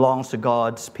city belongs to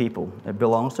God's people. It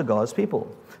belongs to God's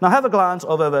people. Now have a glance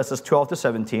over verses 12 to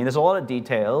 17. There's a lot of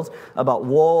details about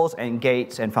walls and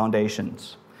gates and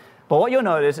foundations. But what you'll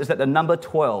notice is that the number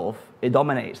 12, it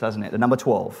dominates, doesn't it? The number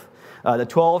 12. The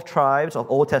 12 tribes of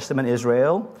Old Testament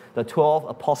Israel, the 12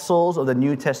 apostles of the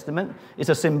New Testament, is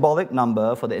a symbolic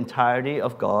number for the entirety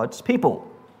of God's people.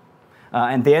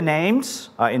 And their names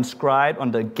are inscribed on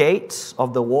the gates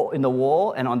of the wall, in the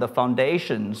wall, and on the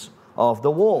foundations of the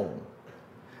wall.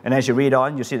 And as you read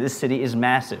on, you see this city is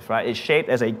massive, right? It's shaped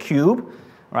as a cube,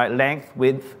 right? Length,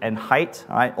 width, and height,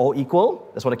 right? All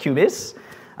equal. That's what a cube is.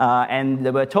 And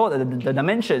they were told that the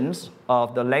dimensions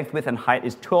of the length, width, and height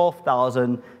is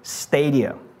 12,000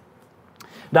 stadia.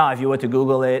 Now, if you were to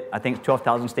Google it, I think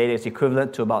 12,000 stadia is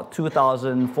equivalent to about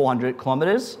 2,400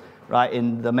 kilometers, right?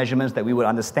 In the measurements that we would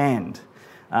understand.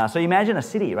 So imagine a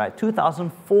city, right?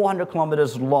 2,400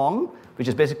 kilometers long, which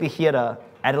is basically here to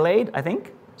Adelaide, I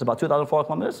think. It's about 2,400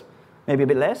 kilometers, maybe a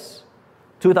bit less.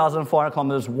 2,400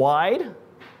 kilometers wide,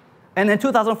 and then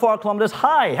 2,400 kilometers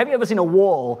high. Have you ever seen a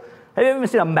wall? Have you ever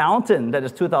seen a mountain that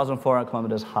is 2,400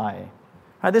 kilometers high?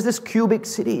 Right, there's this cubic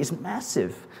city. It's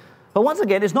massive. But once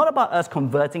again, it's not about us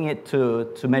converting it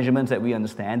to measurements that we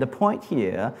understand. The point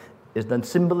here is the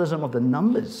symbolism of the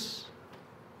numbers.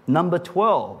 Number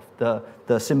 12,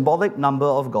 the symbolic number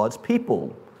of God's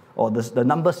people, or the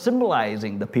number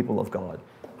symbolizing the people of God,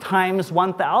 times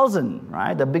 1,000,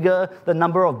 right? The bigger the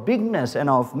number of bigness and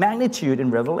of magnitude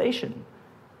in Revelation.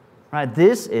 Right?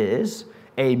 This is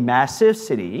a massive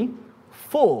city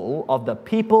full of the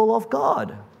people of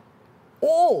God.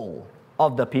 All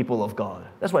of the people of God.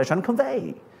 That's what it's trying to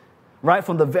convey. Right?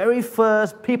 From the very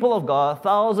first people of God,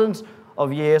 thousands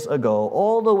of years ago,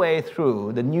 all the way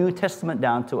through the New Testament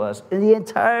down to us, in the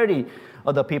entirety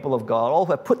of the people of God, all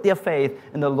who have put their faith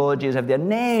in the Lord Jesus, have their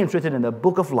names written in the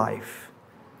book of life.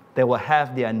 They will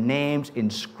have their names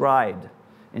inscribed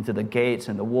into the gates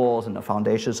and the walls and the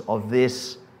foundations of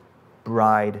this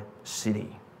bride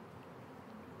city.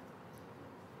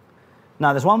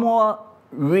 Now, there's one more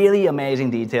really amazing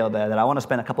detail there that I want to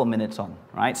spend a couple of minutes on,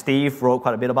 right? Steve wrote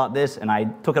quite a bit about this, and I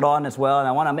took it on as well, and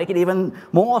I want to make it even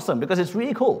more awesome because it's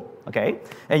really cool, okay?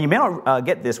 And you may not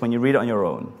get this when you read it on your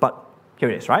own, but here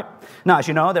it is, right? Now, as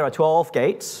you know, there are 12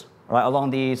 gates, right,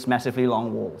 along these massively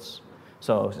long walls.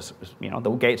 So, the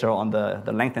gates are on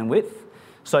the length and width.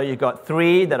 So you've got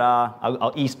 3 that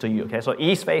are east to you, okay? So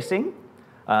east-facing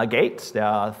gates. There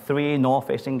are 3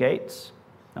 north-facing gates.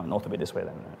 No, north will be this way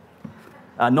then,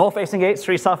 right? North-facing gates,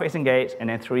 3 south-facing gates, and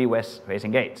then 3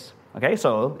 west-facing gates. Okay,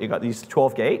 so you got these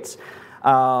 12 gates,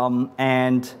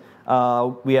 and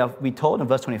we told in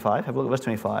verse 25. Have a look at verse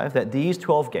 25 that these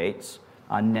 12 gates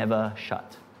are never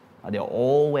shut. They're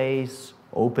always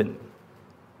open.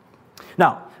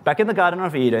 Now, back in the Garden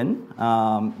of Eden,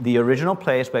 the original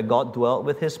place where God dwelt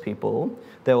with His people,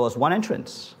 there was one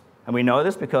entrance, and we know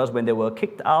this because when they were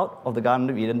kicked out of the Garden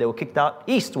of Eden, they were kicked out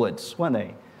eastwards, weren't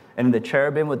they? And the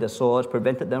cherubim with their swords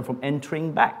prevented them from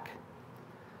entering back.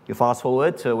 You fast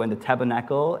forward to when the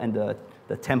tabernacle and the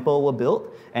temple were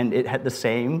built, and it had the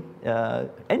same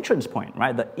entrance point,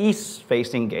 right? The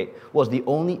east-facing gate was the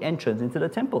only entrance into the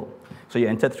temple. So you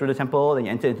entered through the temple, then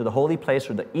you entered into the holy place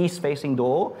through the east-facing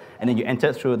door, and then you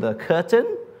entered through the curtain,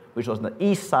 which was on the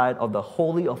east side of the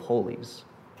Holy of Holies.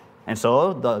 And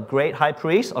so the great high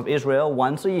priest of Israel,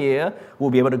 once a year,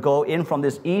 will be able to go in from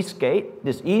this east gate,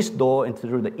 this east door, into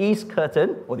through the east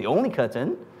curtain, or the only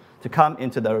curtain, to come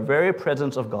into the very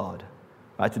presence of God,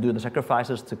 right? To do the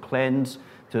sacrifices, to cleanse,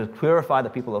 to purify the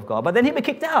people of God. But then he'll be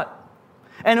kicked out.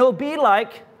 And it will be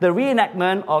like the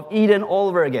reenactment of Eden all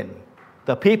over again.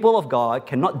 The people of God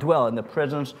cannot dwell in the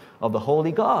presence of the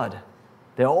holy God.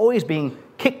 They're always being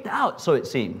kicked out, so it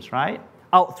seems, right?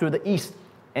 Out through the east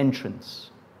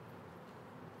entrance.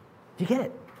 Do you get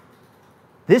it?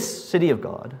 This city of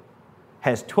God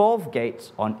has 12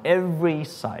 gates on every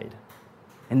side,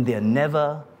 and they're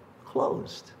never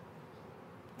closed.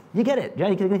 You get it?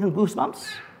 You get goosebumps?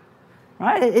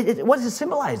 Right? What is it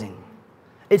symbolizing?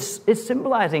 It's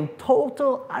symbolizing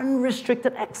total,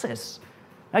 unrestricted access,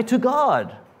 right, to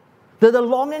God. The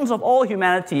longings of all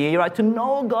humanity, right, to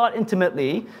know God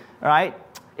intimately, right,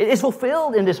 it is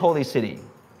fulfilled in this holy city.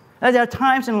 And there are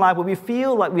times in life where we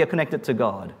feel like we are connected to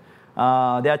God.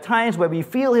 There are times where we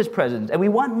feel His presence and we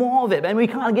want more of it, and we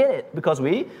can't get it because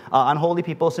we are unholy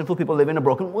people, sinful people living in a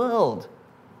broken world.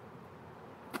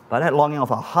 But that longing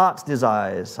of our heart's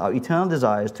desires, our eternal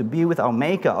desires to be with our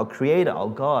Maker, our Creator, our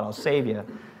God, our Savior,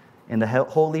 in the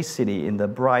holy city, in the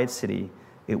bride city,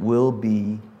 it will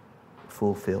be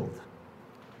fulfilled.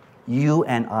 You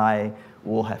and I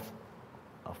will have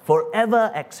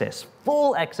forever access,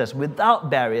 full access, without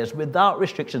barriers, without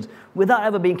restrictions, without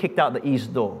ever being kicked out the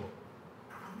east door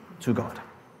to God.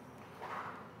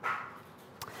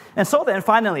 And so then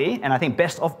finally, and I think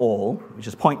best of all, which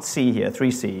is point C here,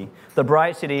 3C, the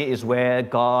bride city is where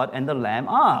God and the Lamb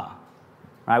are.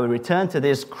 Right, we return to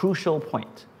this crucial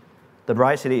point. The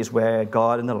bride city is where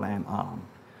God and the Lamb are.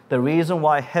 The reason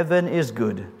why heaven is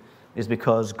good is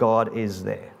because God is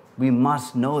there. We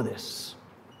must know this.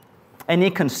 Any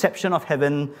conception of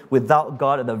heaven without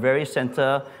God at the very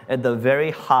center, at the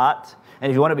very heart, and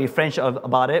if you want to be French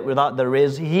about it, without the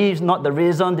He's not the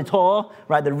raison d'etre,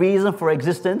 right, the reason for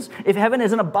existence. If heaven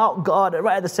isn't about God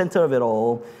right at the center of it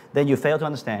all, then you fail to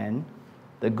understand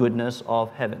the goodness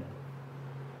of heaven.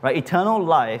 Right? Eternal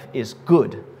life is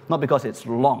good, not because it's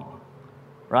long.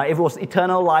 Right? If it was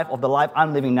eternal life of the life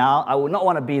I'm living now, I would not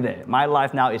want to be there. My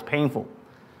life now is painful.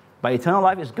 But eternal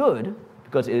life is good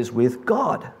because it is with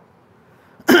God.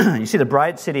 You see, the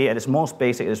bride city at its most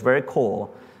basic, at its very core,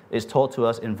 is taught to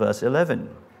us in verse 11.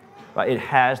 Right? It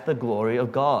has the glory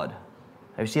of God.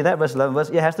 Have you seen that? Verse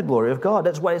 11, it has the glory of God.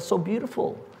 That's why it's so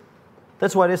beautiful.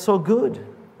 That's why it's so good.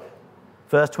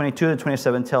 Verse 22 to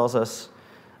 27 tells us,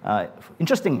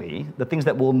 interestingly, the things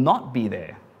that will not be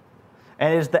there.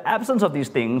 And it is the absence of these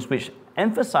things which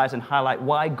emphasize and highlight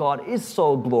why God is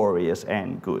so glorious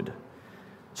and good.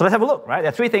 So let's have a look, right? There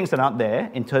are 3 things that aren't there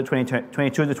in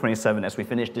 22 to 27 as we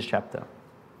finish this chapter.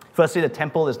 Firstly, the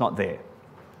temple is not there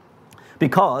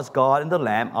because God and the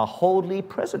Lamb are wholly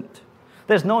present.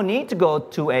 There's no need to go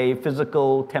to a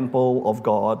physical temple of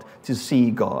God to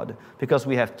see God because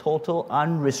we have total,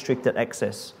 unrestricted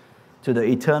access to the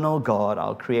eternal God,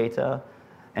 our Creator,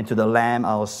 and to the Lamb,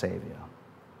 our Savior.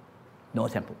 No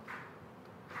temple.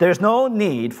 There is no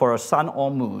need for a sun or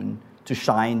moon to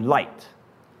shine light.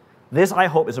 This, I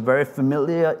hope, is a very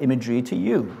familiar imagery to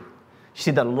you. You see,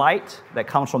 the light that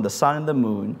comes from the sun and the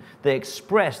moon, they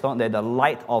express, don't they, the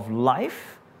light of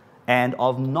life and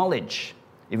of knowledge.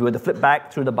 If you were to flip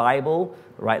back through the Bible,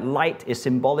 right, light is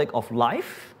symbolic of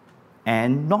life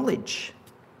and knowledge.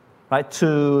 Right?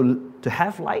 To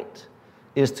have light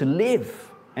is to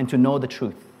live and to know the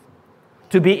truth.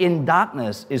 To be in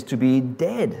darkness is to be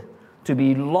dead, to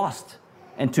be lost,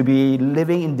 and to be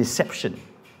living in deception.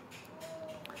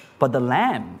 But the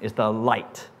Lamb is the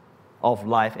light of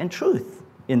life and truth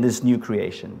in this new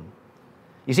creation.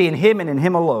 You see, in Him and in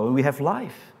Him alone, we have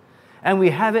life. And we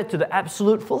have it to the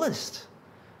absolute fullest.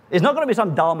 It's not going to be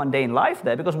some dull, mundane life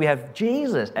there because we have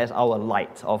Jesus as our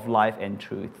light of life and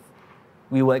truth.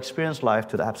 We will experience life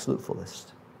to the absolute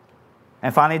fullest.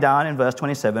 And finally, down in verse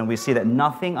 27, we see that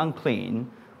nothing unclean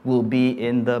will be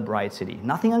in the bride city.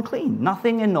 Nothing unclean.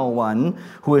 Nothing and no one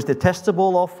who is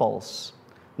detestable or false.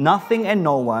 Nothing and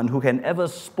no one who can ever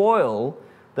spoil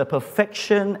the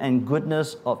perfection and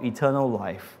goodness of eternal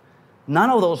life.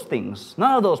 None of those things,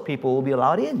 none of those people will be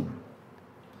allowed in.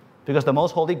 Because the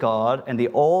most holy God and the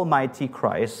almighty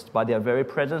Christ, by their very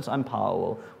presence and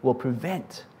power, will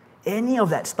prevent any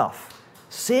of that stuff,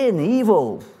 sin,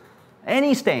 evil,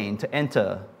 any stain to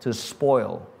enter to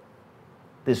spoil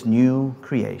this new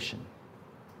creation.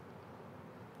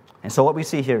 And so what we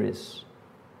see here is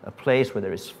a place where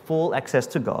there is full access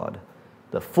to God,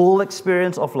 the full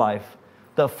experience of life,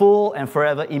 the full and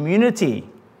forever immunity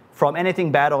from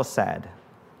anything bad or sad,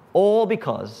 all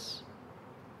because,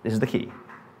 this is the key,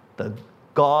 the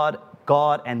God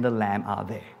and the Lamb are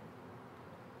there.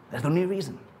 There's no new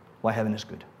reason why heaven is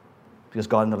good, because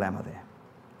God and the Lamb are there.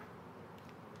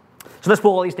 So let's put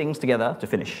all these things together to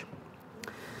finish.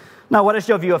 Now, what is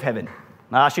your view of heaven?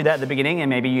 I asked you that at the beginning, and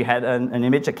maybe you had an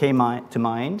image that came to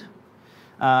mind.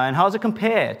 And how does it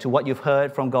compare to what you've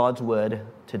heard from God's Word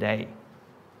today?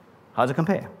 How does it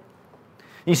compare?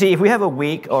 You see, if we have a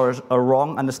weak or a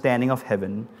wrong understanding of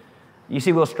heaven, you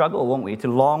see, we'll struggle, won't we, to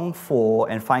long for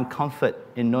and find comfort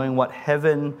in knowing what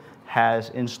heaven has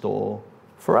in store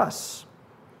for us.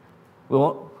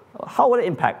 How would it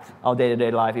impact our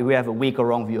day-to-day life if we have a weak or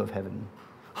wrong view of heaven?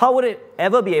 How would it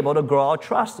ever be able to grow our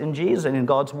trust in Jesus and in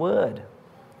God's Word?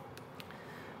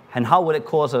 And how would it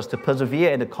cause us to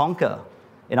persevere and to conquer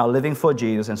in our living for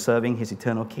Jesus and serving His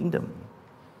eternal kingdom?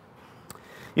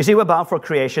 You see, we're bound for a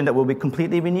creation that will be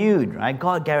completely renewed, right?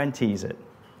 God guarantees it.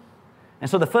 And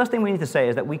so the first thing we need to say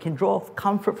is that we can draw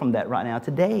comfort from that right now,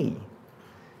 today.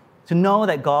 To know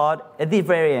that God, at the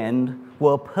very end,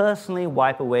 will personally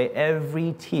wipe away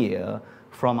every tear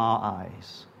from our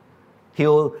eyes. He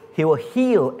will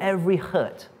heal every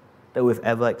hurt that we've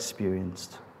ever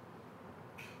experienced.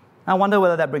 I wonder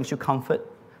whether that brings you comfort.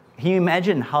 Can you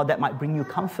imagine how that might bring you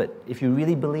comfort if you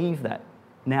really believe that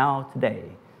now, today,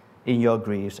 in your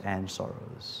griefs and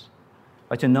sorrows?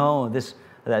 Right, to know this,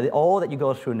 that all that you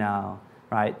go through now,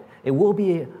 right, it will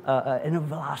be an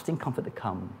everlasting comfort to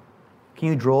come. Can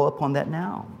you draw upon that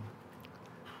now?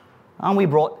 Aren't we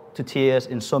brought to tears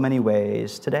in so many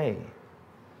ways today?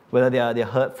 Whether they're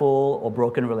hurtful or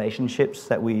broken relationships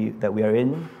that we are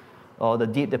in, or the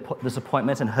deep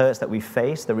disappointments and hurts that we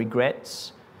face, the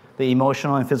regrets, the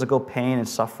emotional and physical pain and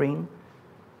suffering,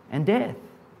 and death.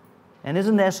 And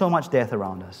isn't there so much death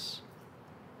around us?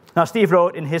 Now, Steve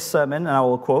wrote in his sermon, and I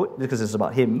will quote, because it's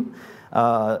about him,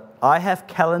 I have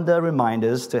calendar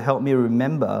reminders to help me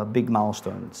remember big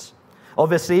milestones.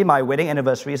 Obviously, my wedding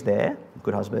anniversary is there,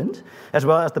 good husband, as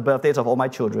well as the birthdays of all my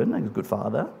children, a good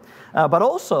father. But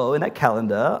also in that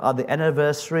calendar are the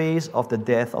anniversaries of the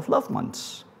death of loved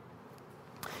ones.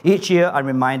 Each year, I'm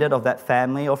reminded of that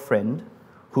family or friend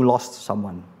who lost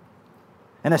someone.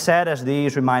 And as sad as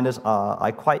these reminders are,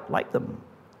 I quite like them.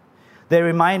 They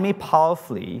remind me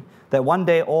powerfully that one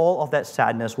day all of that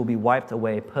sadness will be wiped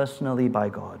away personally by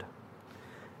God.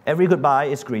 Every goodbye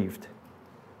is grieved.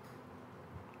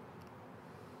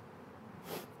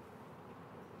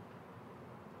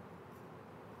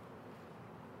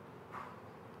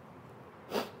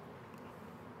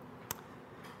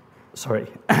 Sorry.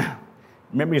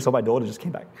 Remember you saw my daughter just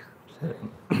came back.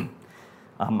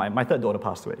 My third daughter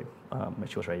passed away when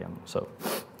she was very young. So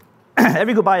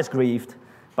every goodbye is grieved,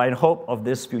 but in hope of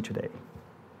this future day.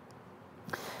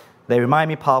 They remind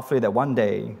me powerfully that one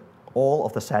day all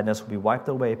of the sadness will be wiped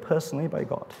away personally by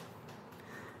God.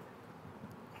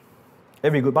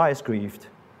 Every goodbye is grieved,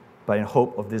 but in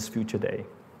hope of this future day.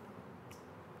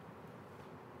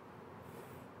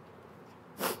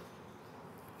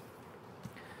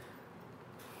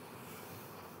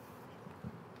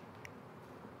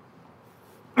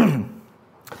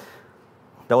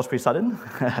 That was pretty sudden.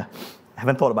 I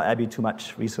haven't thought about Abby too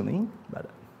much recently, but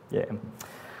yeah.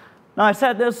 Now, I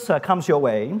said this comes your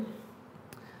way.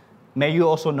 May you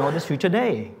also know this future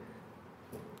day.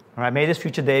 All right, may this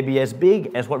future day be as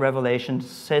big as what Revelation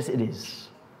says it is,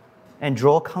 and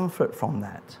draw comfort from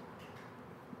that.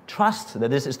 Trust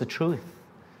that this is the truth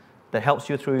that helps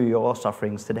you through your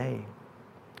sufferings today.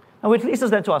 Now, which leads us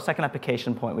then to our second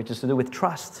application point, which is to do with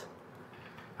trust.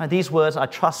 These words are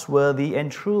trustworthy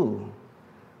and true.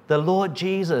 The Lord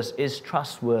Jesus is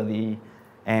trustworthy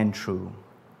and true.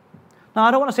 Now,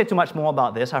 I don't want to say too much more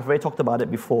about this. I've already talked about it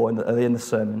before earlier in the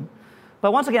sermon.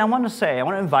 But once again, I want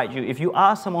to invite you, if you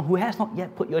are someone who has not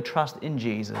yet put your trust in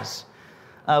Jesus,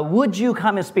 would you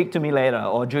come and speak to me later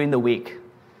or during the week?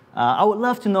 I would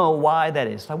love to know why that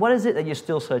is. Like, what is it that you're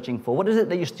still searching for? What is it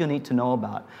that you still need to know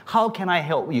about? How can I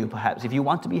help you, perhaps, if you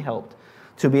want to be helped,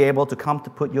 to be able to come to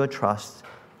put your trust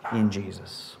in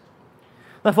Jesus?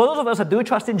 Now, for those of us that do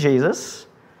trust in Jesus,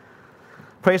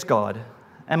 praise God.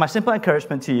 And my simple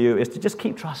encouragement to you is to just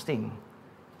keep trusting,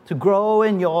 to grow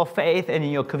in your faith and in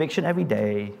your conviction every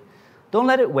day. Don't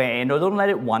let it wane or don't let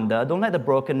it wander. Don't let the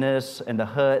brokenness and the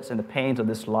hurts and the pains of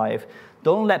this life,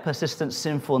 don't let persistent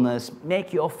sinfulness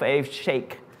make your faith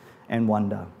shake and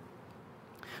wonder.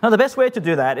 Now, the best way to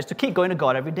do that is to keep going to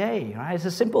God every day. Right? It's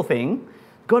a simple thing.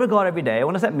 Go to God every day.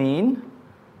 What does that mean?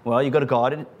 Well, you go to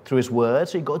God through His Word,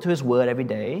 so you go to His Word every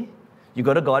day. You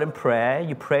go to God in prayer.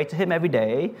 You pray to Him every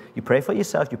day. You pray for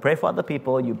yourself. You pray for other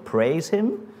people. You praise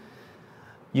Him.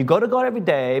 You go to God every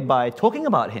day by talking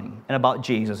about Him and about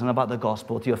Jesus and about the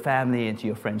gospel to your family and to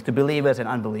your friends, to believers and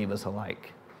unbelievers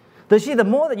alike. So you see, the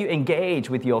more that you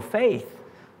engage with your faith,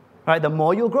 right, the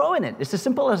more you'll grow in it. It's as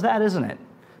simple as that, isn't it?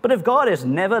 But if God is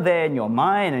never there in your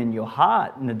mind and in your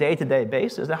heart on a day-to-day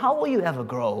basis, then how will you ever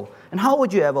grow? And how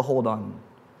would you ever hold on?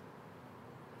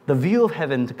 The view of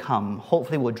heaven to come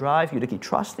hopefully will drive you to keep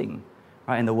trusting,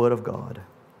 right, in the Word of God.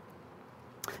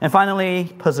 And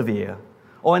finally, persevere.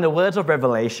 Or in the words of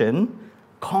Revelation,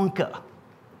 conquer,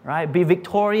 right? Be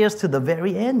victorious to the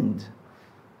very end.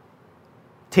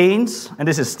 Teens, and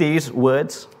this is Steve's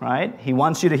words, right? He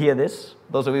wants you to hear this.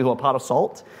 Those of you who are part of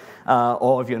SALT,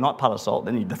 or if you're not part of SALT,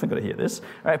 then you're definitely going to hear this.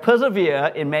 All right,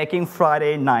 persevere in making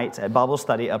Friday nights at Bible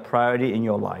study a priority in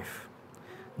your life.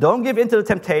 Don't give in to the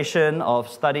temptation of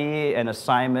study and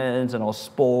assignments and or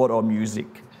sport or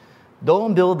music.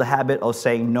 Don't build the habit of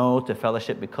saying no to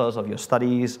fellowship because of your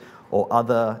studies or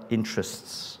other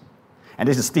interests. And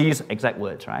this is Steve's exact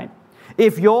words, right?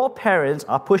 If your parents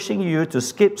are pushing you to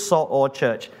skip SALT or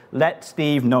church, let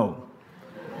Steve know.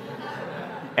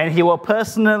 And he will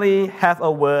personally have a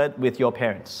word with your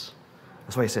parents.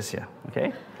 That's what he says here,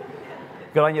 okay?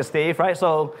 Good on you, Steve, right?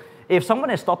 So if someone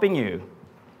is stopping you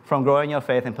from growing your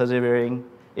faith and persevering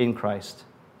in Christ,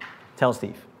 tell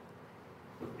Steve,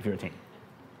 if you're a teen.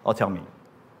 Or tell me.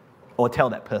 Or tell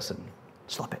that person,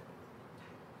 stop it.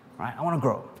 Right? I want to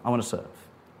grow. I want to serve.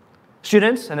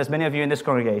 Students, and there's many of you in this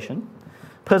congregation,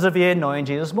 persevere in knowing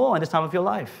Jesus more in this time of your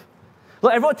life.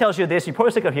 Look, everyone tells you this. You're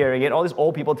probably sick of hearing it. All these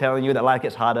old people telling you that life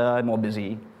gets harder and more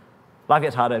busy. Life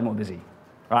gets harder and more busy.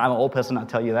 Right? I'm an old person, I'll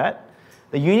tell you that.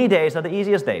 The uni days are the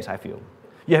easiest days, I feel.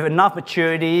 You have enough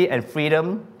maturity and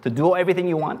freedom to do everything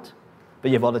you want, but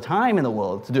you have all the time in the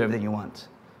world to do everything you want.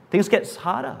 Things get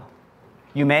harder.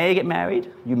 You may get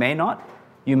married, you may not.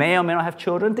 You may or may not have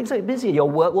children. Things get busy. Your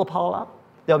work will pile up.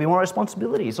 There'll be more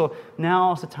responsibility. So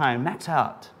now's the time. Max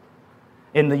out.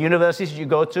 In the universities you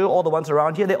go to, all the ones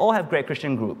around here, they all have great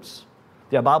Christian groups.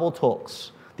 There are Bible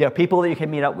talks. There are people that you can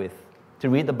meet up with to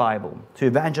read the Bible, to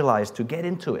evangelize, to get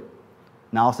into it.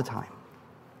 Now's the time.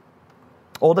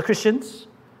 All the Christians,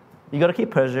 you got to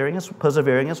keep persevering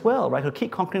as well, right? To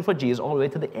keep conquering for Jesus all the way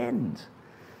to the end.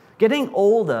 Getting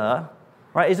older,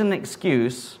 right, isn't an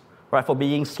excuse, right, for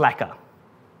being slacker.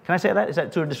 Can I say that? Is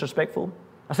that too disrespectful?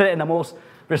 I say it in the most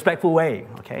respectful way,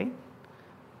 okay?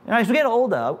 As we get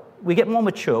older, we get more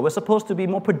mature. We're supposed to be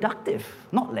more productive,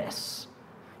 not less.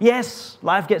 Yes,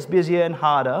 life gets busier and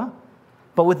harder,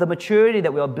 but with the maturity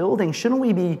that we are building, shouldn't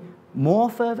we be more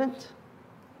fervent?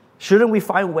 Shouldn't we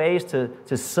find ways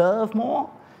to serve more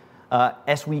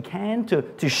as we can,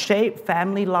 to shape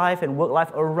family life and work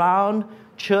life around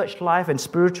church life and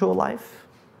spiritual life?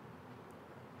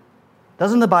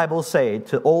 Doesn't the Bible say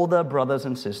to older brothers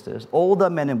and sisters, older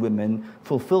men and women,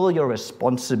 fulfill your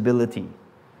responsibility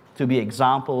to be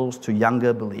examples to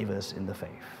younger believers in the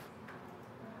faith?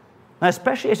 Now,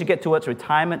 especially as you get towards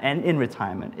retirement and in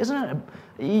retirement, isn't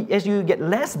it, as you get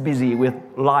less busy with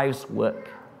life's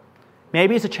work,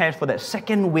 maybe it's a chance for that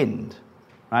second wind,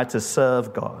 right, to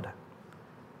serve God.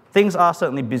 Things are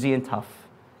certainly busy and tough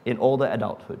in older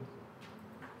adulthood,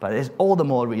 but there's all the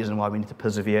more reason why we need to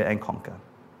persevere and conquer.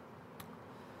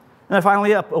 And then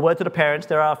finally, a word to the parents.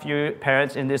 There are a few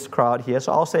parents in this crowd here,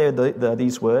 so I'll say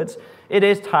these words. It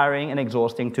is tiring and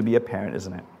exhausting to be a parent,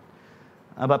 isn't it?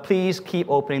 But please keep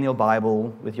opening your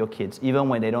Bible with your kids, even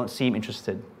when they don't seem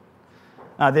interested.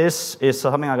 This is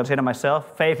something I got to say to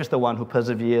myself. Faith is the one who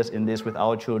perseveres in this with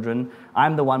our children.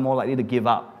 I'm the one more likely to give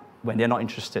up when they're not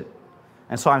interested.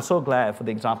 And so I'm so glad for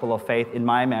the example of faith in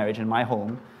my marriage, in my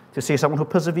home, to see someone who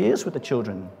perseveres with the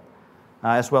children,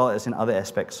 as well as in other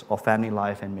aspects of family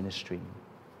life and ministry.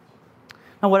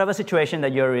 Now, whatever situation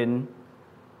that you're in,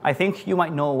 I think you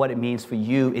might know what it means for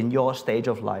you in your stage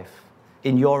of life,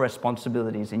 in your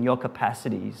responsibilities, in your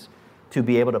capacities, to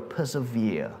be able to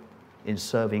persevere in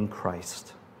serving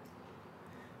Christ.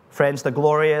 Friends, the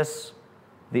glorious,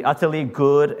 the utterly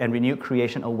good and renewed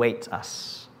creation awaits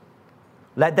us.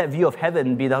 Let that view of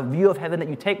heaven be the view of heaven that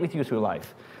you take with you through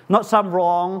life. Not some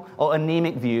wrong or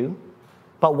anemic view,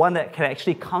 but one that can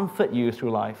actually comfort you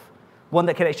through life, one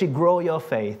that can actually grow your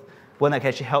faith, one that can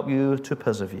actually help you to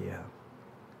persevere.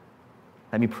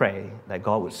 Let me pray that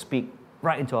God would speak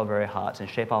right into our very hearts and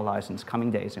shape our lives in the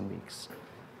coming days and weeks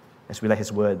as we let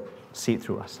His word seep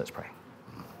through us. Let's pray.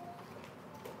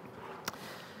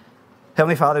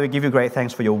 Heavenly Father, we give you great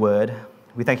thanks for your word.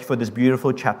 We thank you for this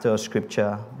beautiful chapter of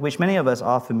Scripture, which many of us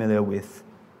are familiar with,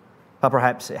 but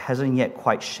perhaps it hasn't yet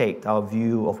quite shaped our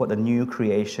view of what the new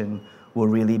creation will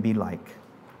really be like.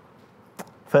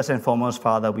 First and foremost,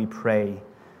 Father, we pray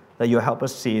that you'll help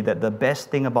us see that the best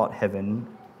thing about heaven,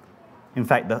 in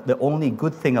fact, the only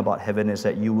good thing about heaven is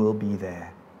that you will be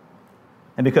there.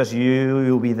 And because you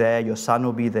will be there, your Son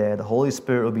will be there, the Holy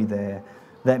Spirit will be there,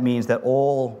 that means that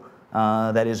all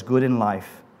that is good in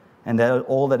life and that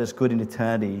all that is good in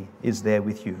eternity is there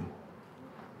with you.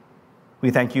 We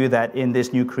thank you that in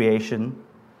this new creation,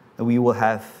 we will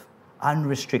have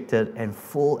unrestricted and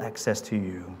full access to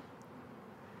you.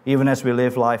 Even as we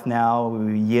live life now,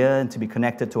 we yearn to be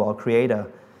connected to our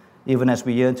Creator. Even as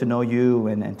we yearn to know you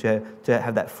and to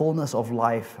have that fullness of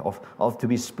life, of to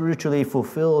be spiritually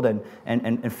fulfilled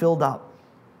and filled up,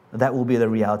 that will be the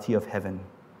reality of heaven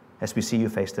as we see you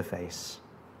face to face.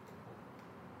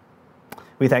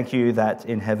 We thank you that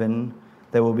in heaven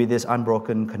there will be this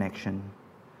unbroken connection.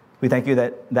 We thank you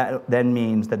that then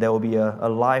means that there will be a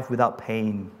life without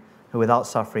pain and without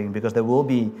suffering, because there will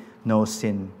be no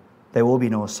sin, there will be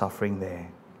no suffering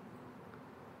there.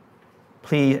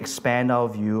 Please expand our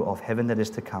view of heaven that is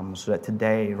to come, so that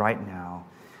today, right now,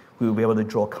 we will be able to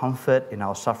draw comfort in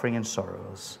our suffering and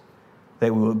sorrows,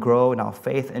 that we will grow in our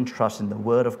faith and trust in the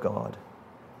Word of God,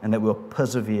 and that we will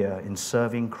persevere in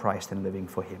serving Christ and living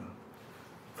for Him.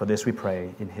 For this we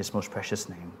pray in His most precious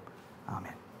name.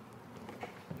 Amen.